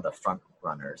some of the front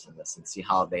runners in this, and see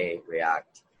how they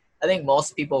react. I think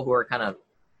most people who are kind of,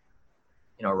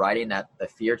 riding the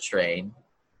fear train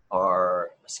are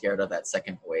scared of that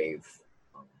second wave.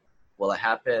 Will it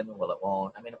happen? Will it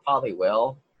won't? I mean, it probably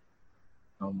will.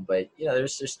 But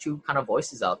there's two kind of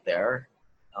voices out there.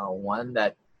 One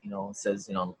that says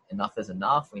enough is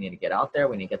enough. We need to get out there.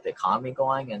 We need to get the economy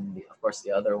going. And of course,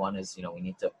 the other one is we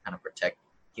need to kind of protect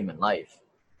human life.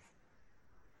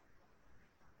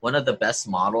 One of the best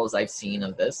models I've seen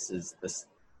of this is this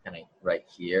kind of right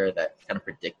here, that kind of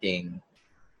predicting.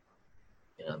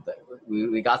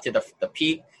 We got to the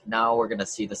peak. Now we're going to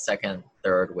see the second,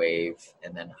 third wave,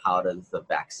 and then how does the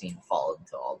vaccine fall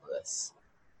into all of this?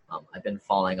 I've been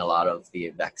following a lot of the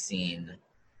vaccine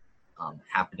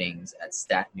happenings at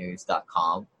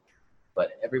statnews.com,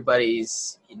 but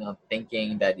everybody's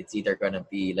thinking that it's either going to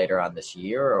be later on this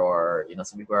year, or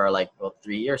some people are like, well,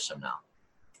 3 years from now.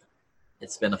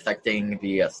 It's been affecting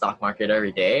the stock market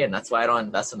every day, and that's why I don't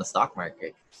invest in the stock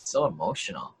market. It's so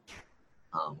emotional.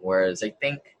 Whereas I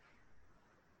think,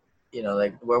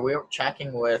 where we were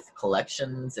tracking with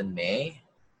collections in May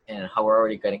and how we're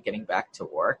already getting back to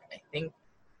work, I think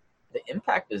the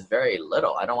impact is very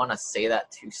little. I don't want to say that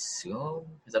too soon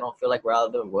because I don't feel like we're out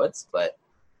of the woods, but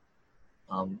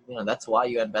that's why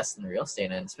you invest in real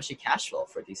estate, and especially cash flow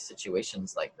for these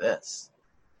situations like this.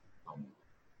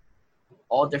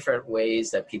 All different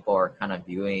ways that people are kind of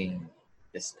viewing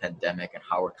this pandemic and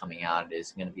how we're coming out.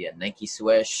 Is it going to be a Nike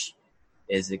swish?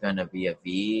 Is it going to be a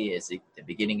V? Is it the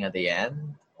beginning of the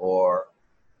end? Or,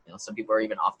 some people are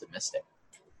even optimistic.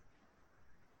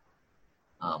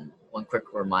 One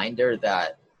quick reminder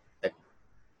that,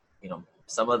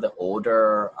 some of the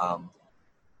older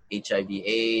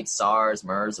HIV/AIDS, SARS,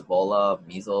 MERS, Ebola,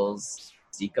 measles,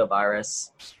 Zika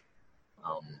virus,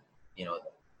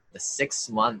 the 6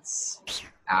 months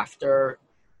after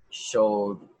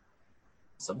showed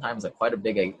sometimes quite a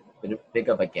big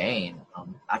of a gain.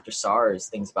 After SARS,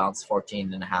 things bounced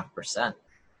 14.5%.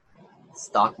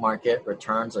 Stock market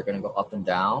returns are going to go up and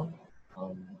down.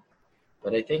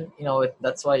 But I think,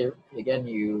 that's why,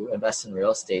 you invest in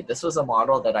real estate. This was a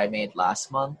model that I made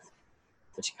last month,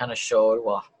 which kind of showed,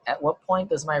 well, at what point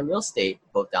does my real estate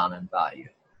go down in value?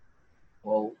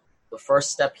 Well, the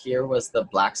first step here was the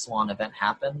black swan event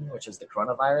happened, which was the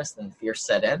coronavirus, then fear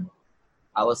set in.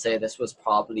 I would say this was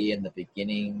probably in the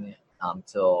beginning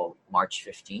till March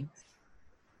 15th.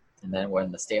 And then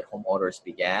when the stay-at-home orders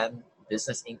began,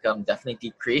 business income definitely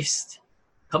decreased.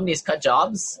 Companies cut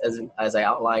jobs, as I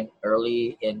outlined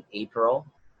early in April.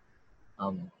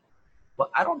 But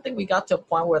I don't think we got to a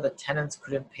point where the tenants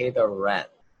couldn't pay their rent.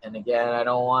 And again, I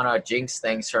don't want to jinx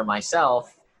things for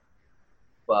myself,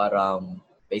 but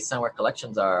based on where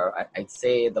collections are, I'd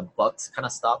say the bucks kind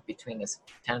of stopped between this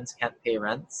tenants can't pay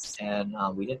rents, and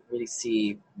we didn't really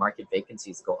see market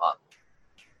vacancies go up.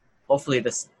 Hopefully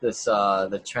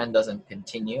the trend doesn't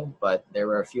continue, but there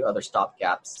were a few other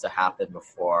stopgaps to happen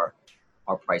before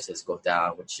our prices go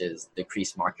down, which is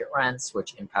decreased market rents,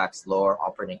 which impacts lower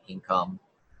operating income,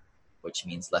 which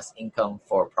means less income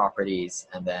for properties,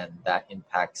 and then that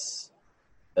impacts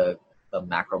the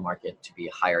macro market to be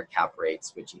higher cap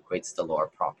rates, which equates to lower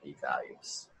property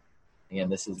values. Again,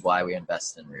 this is why we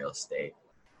invest in real estate.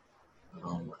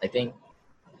 I think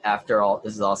after all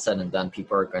this is all said and done,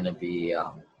 people are going to be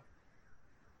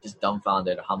just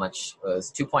dumbfounded how much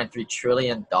was $2.3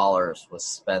 trillion was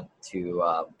spent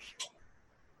to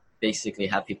basically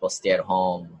have people stay at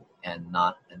home and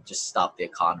just stop the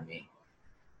economy.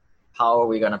 How are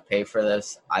we going to pay for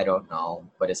this? I don't know,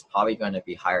 but it's probably going to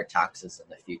be higher taxes in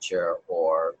the future,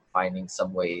 or finding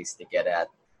some ways to get at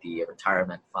the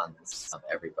retirement funds of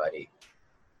everybody.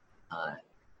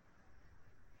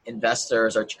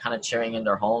 Investors are kind of cheering in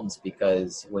their homes,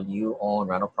 because when you own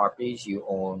rental properties, you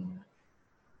own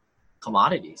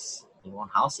commodities, you own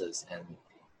houses, and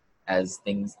as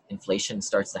inflation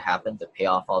starts to happen to pay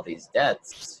off all these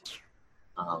debts,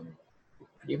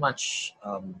 pretty much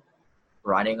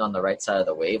riding on the right side of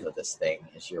the wave of this thing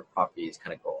as your properties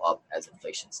kind of go up as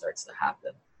inflation starts to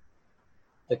happen.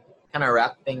 To kind of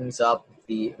wrap things up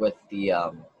with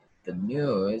the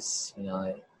news,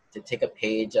 to take a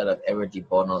page out of Edward de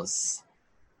Bono's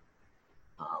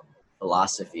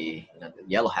philosophy, the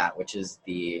yellow hat, which is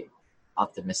the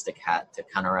optimistic hat, to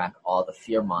counteract all the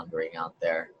fear mongering out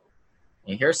there.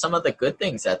 And here's some of the good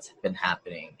things that's been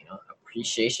happening.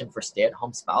 Appreciation for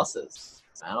stay-at-home spouses.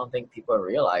 I don't think people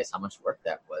realize how much work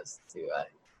that was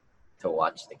to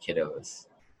watch the kiddos.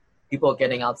 People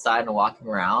getting outside and walking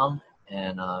around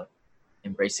and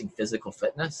embracing physical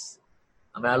fitness.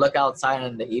 I look outside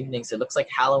in the evenings, it looks like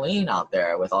Halloween out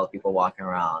there with all the people walking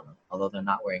around, although they're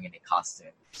not wearing any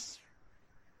costumes.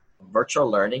 Virtual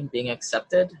learning being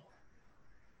accepted.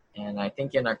 And I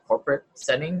think in our corporate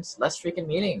settings, less freaking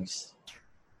meetings.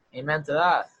 Amen to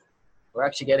that. We're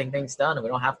actually getting things done, and we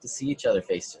don't have to see each other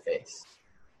face to face.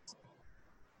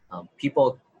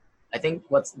 I think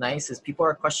what's nice is people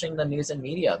are questioning the news and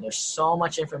media. There's so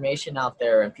much information out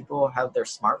there, and people have their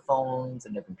smartphones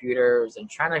and their computers and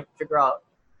trying to figure out,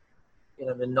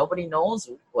 nobody knows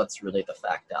what's really the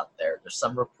fact out there. There's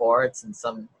some reports and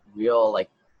some real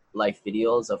life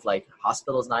videos of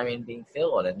hospitals not even being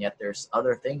filled, and yet there's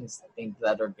other things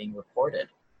that are being reported.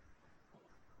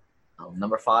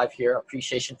 Number 5 here,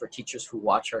 appreciation for teachers who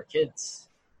watch our kids.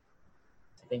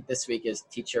 I think this week is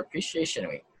Teacher Appreciation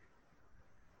Week.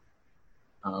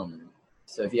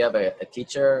 So if you have a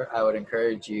teacher, I would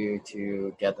encourage you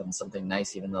to get them something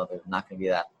nice, even though there's not going to be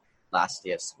that last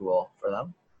day of school for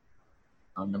them.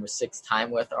 Number 6,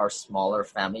 time with our smaller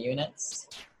family units.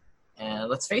 And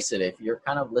let's face it, if you're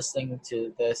kind of listening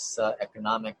to this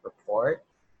economic report,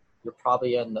 you're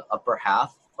probably in the upper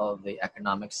half of the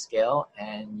economic scale,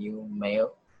 and you may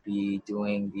be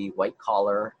doing the white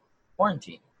collar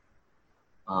quarantine.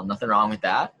 Nothing wrong with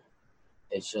that.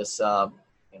 It's just,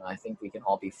 I think we can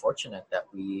all be fortunate that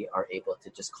we are able to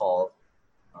just call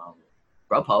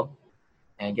Grubhub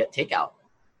and get takeout.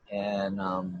 And,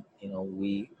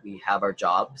 we have our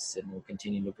jobs, and we'll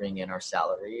continue to bring in our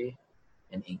salary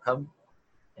and income.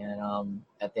 And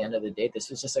at the end of the day, this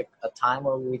is just a time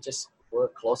where we're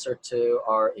closer to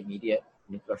our immediate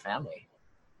nuclear family.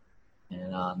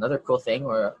 And another cool thing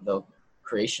were the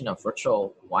creation of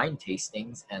virtual wine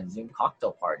tastings and Zoom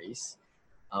cocktail parties.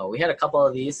 We had a couple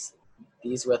of these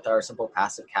with our Simple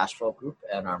Passive Cash Flow group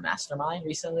and our mastermind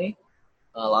recently.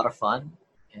 A lot of fun.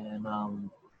 And,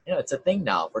 it's a thing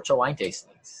now, virtual wine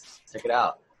tastings. Check it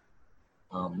out.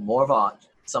 More of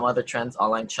some other trends,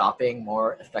 online shopping,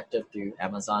 more effective through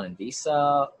Amazon and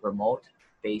Visa,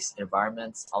 remote-based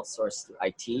environments outsourced through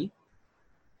IT,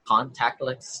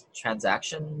 contactless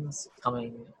transactions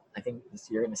coming. I think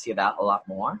you're going to see that a lot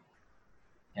more.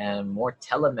 and more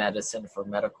telemedicine for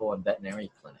medical and veterinary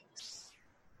clinics.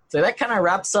 So that kind of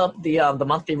wraps up the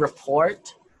monthly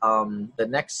report. The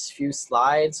next few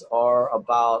slides are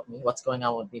about what's going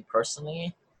on with me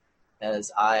personally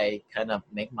as I kind of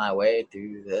make my way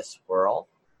through this world.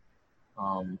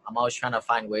 I'm always trying to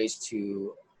find ways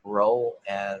to grow,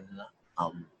 and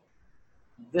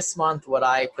this month what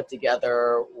I put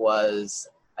together was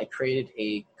I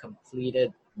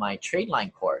completed my trade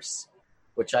line course,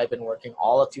 which I've been working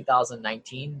all of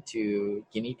 2019 to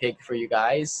guinea pig for you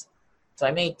guys. So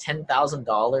I made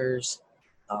 $10,000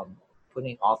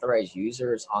 putting authorized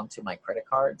users onto my credit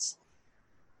cards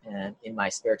and in my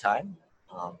spare time.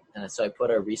 And so I put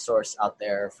a resource out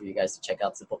there for you guys to check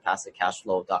out,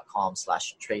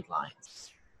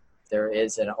 simplepassivecashflow.com/trade-lines. There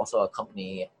is also a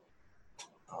company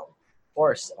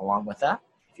course along with that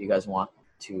if you guys want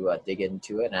to dig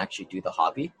into it and actually do the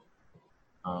hobby.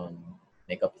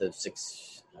 Make up the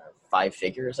 5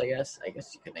 figures, I guess. I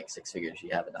guess you could make 6 figures if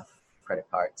you have enough credit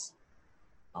cards.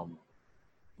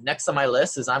 Next on my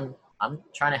list is I'm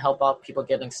trying to help out people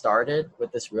getting started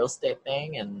with this real estate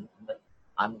thing, and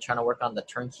I'm trying to work on the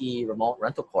turnkey remote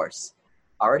rental course.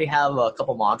 I already have a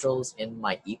couple modules in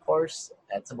my e-course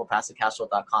at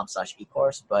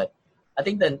simplepassivecashflow.com/e-course, but I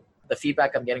think that the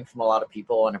feedback I'm getting from a lot of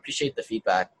people, and I appreciate the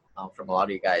feedback from a lot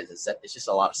of you guys, is that it's just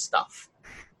a lot of stuff.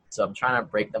 So I'm trying to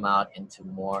break them out into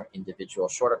more individual,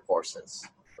 shorter courses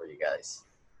for you guys.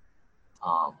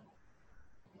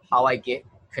 How I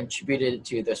contributed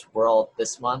to this world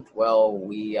this month, well,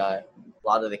 we a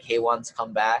lot of the K1s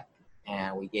come back,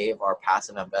 and we gave our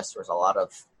passive investors a lot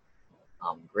of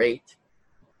great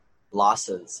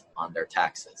losses on their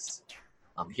taxes.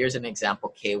 Here's an example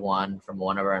K1 from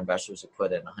one of our investors who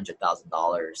put in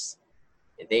 $100,000.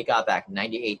 They got back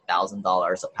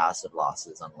 $98,000 of passive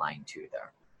losses on line 2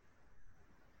 there.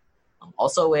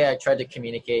 Also, a way I tried to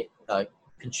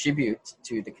contribute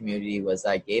to the community was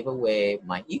I gave away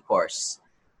my e-course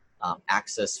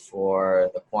access for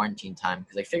the quarantine time,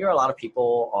 because I figure a lot of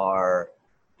people are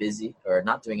busy or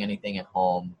not doing anything at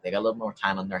home. They got a little more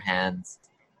time on their hands.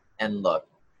 And look,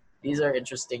 these are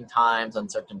interesting times,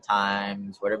 uncertain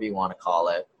times, whatever you want to call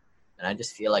it. And I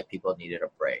just feel like people needed a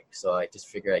break. So I just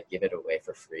figured I'd give it away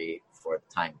for free for the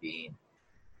time being.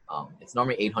 It's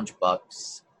normally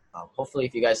 $800. Hopefully,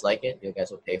 if you guys like it, you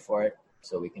guys will pay for it,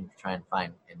 so we can try and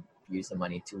find and use the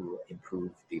money to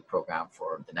improve the program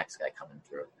for the next guy coming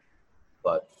through.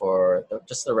 But for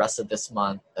just the rest of this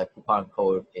month, the coupon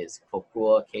code is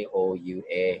KOUA,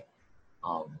 KOUA.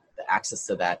 The access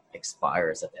to that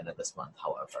expires at the end of this month,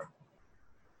 however.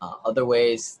 Other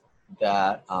ways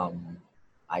that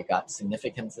I got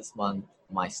significance this month,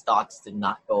 my stocks did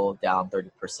not go down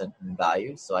 30% in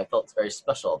value, so I felt very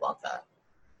special about that.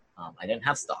 I didn't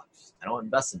have stocks. I don't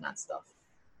invest in that stuff.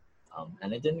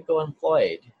 And it didn't go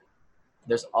unemployed.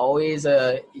 There's always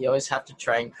you always have to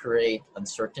try and create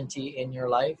uncertainty in your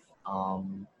life.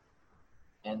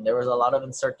 And there was a lot of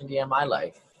uncertainty in my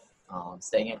life.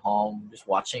 Staying at home, just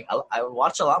watching. I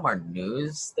watch a lot more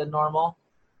news than normal.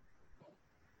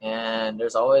 And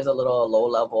there's always a little low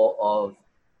level of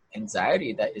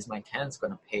anxiety that is my tenant's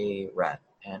going to pay rent.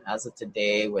 And as of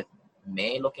today, with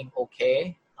May looking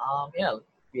okay,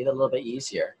 be a little bit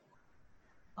easier.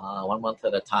 1 month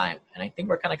at a time. And I think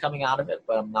we're kind of coming out of it,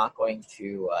 but I'm not going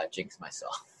to jinx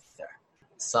myself there.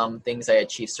 Some things I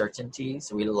achieved certainty.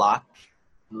 So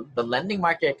the lending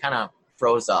market kind of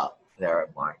froze up there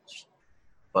in March.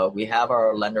 But we have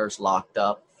our lenders locked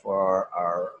up for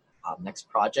our next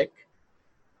project.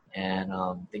 And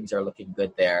things are looking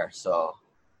good there. So,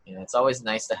 it's always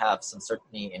nice to have some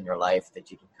certainty in your life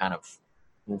that you can kind of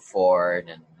move forward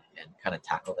and kind of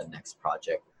tackle the next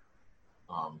project.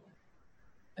 I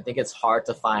think it's hard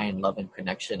to find love and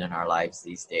connection in our lives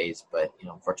these days, but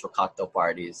virtual cocktail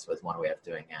parties was one way of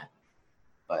doing it.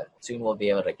 But soon we'll be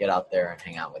able to get out there and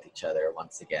hang out with each other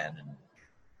once again. And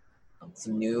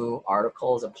some new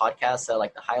articles and podcasts I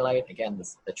like to highlight. Again,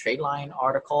 the Trade Line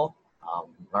article,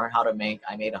 learn how to make.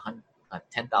 I made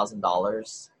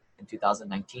 $10,000 in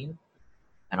 2019,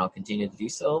 and I'll continue to do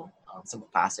so.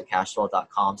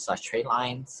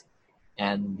 Simplepassivecashflow.com/trade-lines,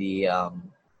 and the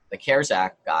CARES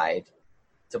Act guide,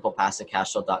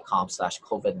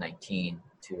 simplepassivecashflow.com/COVID-19,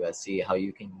 to see how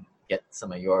you can get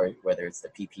some of your, whether it's the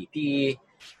PPP,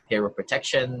 payroll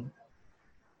protection,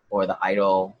 or the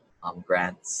EIDL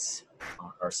grants,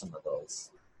 or some of those.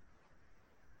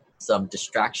 Some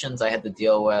distractions I had to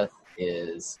deal with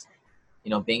is,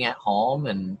 being at home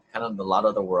and kind of a lot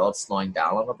of the world slowing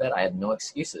down a little bit. I had no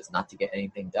excuses not to get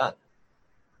anything done.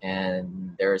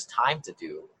 And there's time to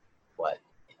do what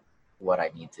what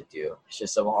I need to do. It's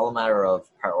just all a matter of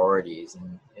priorities.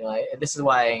 And this is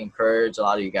why I encourage a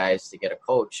lot of you guys to get a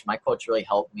coach. My coach really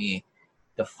helped me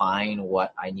define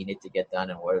what I needed to get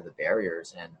done and what are the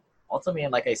barriers. And ultimately,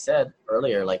 like I said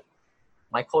earlier, like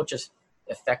my coach just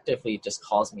effectively just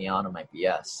calls me out on my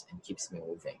BS and keeps me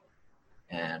moving.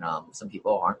 And some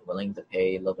people aren't willing to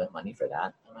pay a little bit of money for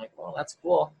that. I'm like, well, that's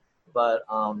cool. But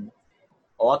a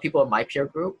lot of people in my peer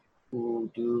group who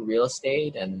do real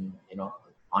estate and,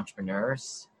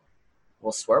 entrepreneurs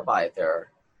will swear by their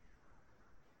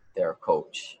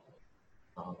coach,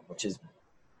 which is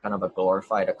kind of a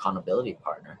glorified accountability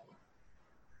partner.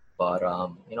 But,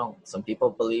 some people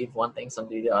believe one thing, some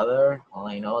believe the other. All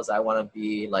I know is I want to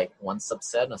be like one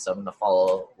subset, and so I'm going to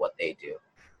follow what they do.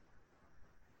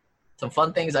 Some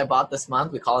fun things I bought this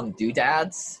month, we call them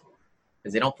doodads,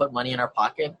 because they don't put money in our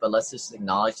pocket, but let's just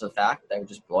acknowledge the fact that we're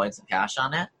just blowing some cash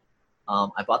on it.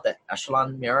 I bought the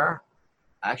Echelon mirror.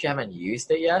 I actually haven't used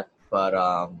it yet, but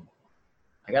I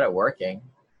got it working.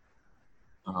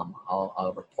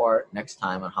 I'll report next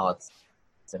time on how it's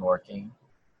been working.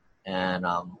 And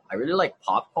I really like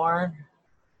popcorn.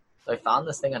 So I found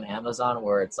this thing on Amazon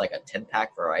where it's like a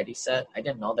 10-pack variety set. I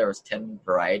didn't know there was 10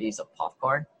 varieties of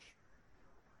popcorn.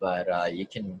 But you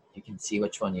can see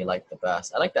which one you like the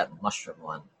best. I like that mushroom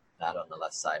one, that on the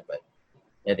left side. But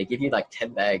yeah, they give you like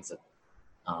 10 bags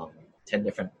of 10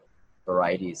 different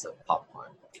varieties of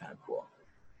popcorn. Kind of cool.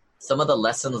 Some of the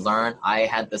lessons learned I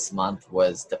had this month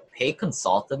was to pay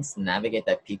consultants to navigate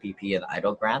that PPP and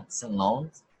EIDL grants and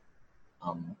loans.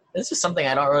 This is something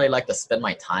I don't really like to spend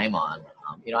my time on.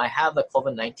 I have the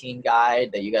COVID-19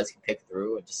 guide that you guys can pick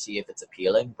through and just see if it's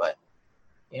appealing, but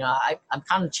I'm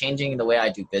kind of changing the way I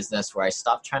do business where I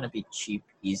stop trying to be cheap,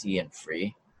 easy, and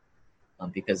free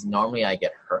because normally I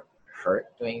get hurt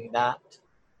doing that.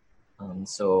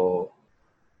 So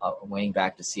I'm waiting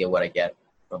back to see what I get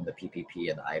from the PPP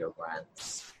and the EIDL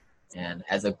grants. And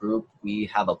as a group, we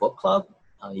have a book club.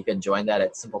 You can join that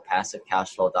at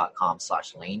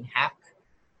simplepassivecashflow.com/lanehack.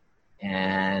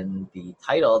 And the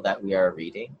title that we are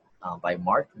reading by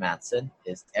Mark Manson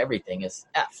is Everything is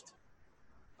Effed.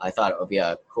 I thought it would be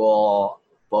a cool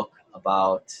book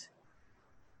about,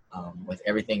 with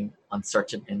everything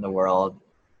uncertain in the world,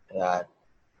 that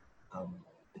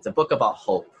it's a book about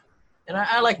hope. And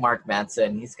I like Mark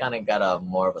Manson. He's kind of got a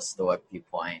more of a stoic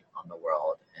viewpoint on the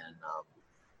world. And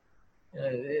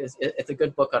it's a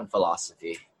good book on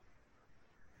philosophy.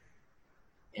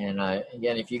 And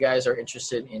again, if you guys are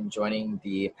interested in joining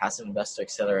the Passive Investor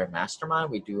Accelerator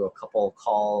Mastermind, we do a couple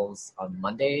calls on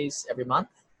Mondays every month.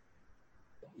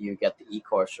 You get the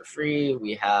e-course for free.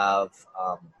 We have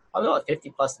probably about 50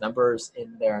 plus members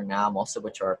in there now, most of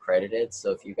which are accredited.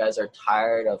 So if you guys are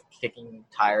tired of kicking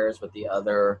tires with the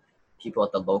other people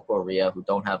at the local area who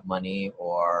don't have money,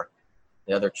 or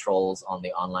the other trolls on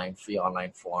the free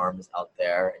online forums out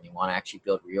there, and you want to actually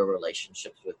build real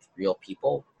relationships with real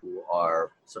people who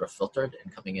are sort of filtered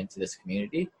and coming into this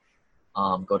community,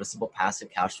 go to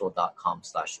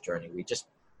simplepassivecashflow.com/journey. We just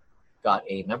got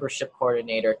a membership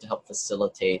coordinator to help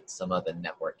facilitate some of the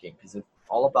networking, because it's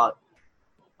all about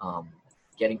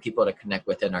getting people to connect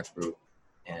within our group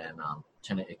and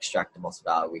trying to extract the most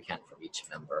value we can from each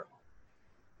member.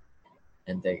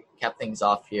 And to cap things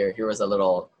off here was a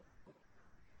little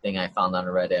thing I found on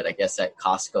Reddit. I guess at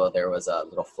Costco there was a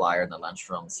little flyer in the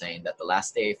lunchroom saying that the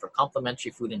last day for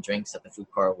complimentary food and drinks at the food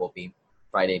court will be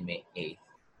Friday, May 8th.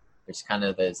 Which kind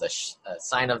of is a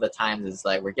sign of the times. Is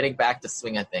like we're getting back to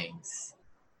swing of things.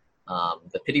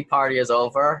 The pity party is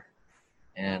over,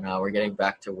 and we're getting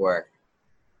back to work.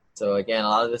 So again, a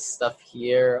lot of this stuff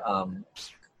here,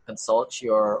 consult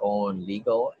your own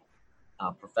legal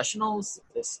professionals.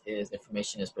 This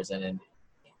information is presented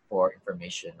for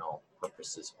informational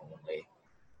purposes only.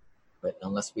 But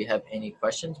unless we have any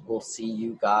questions, we'll see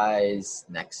you guys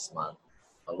next month.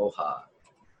 Aloha.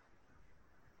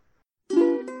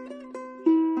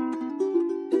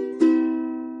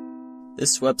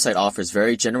 This website offers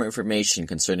very general information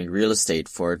concerning real estate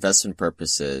for investment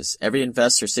purposes. Every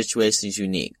investor's situation is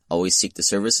unique. Always seek the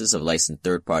services of licensed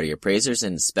third-party appraisers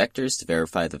and inspectors to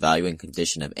verify the value and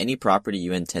condition of any property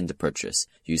you intend to purchase.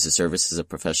 Use the services of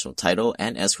professional title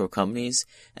and escrow companies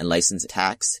and licensed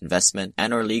tax, investment,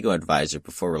 and or legal advisor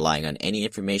before relying on any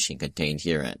information contained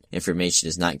herein. Information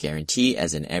is not guaranteed,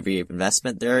 as in every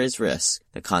investment there is risk.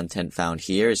 The content found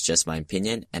here is just my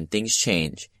opinion, and things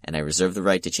change, and I reserve the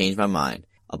right to change my mind.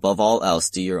 Above all else,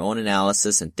 do your own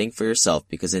analysis and think for yourself,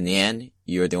 because in the end,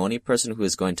 you are the only person who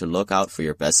is going to look out for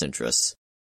your best interests.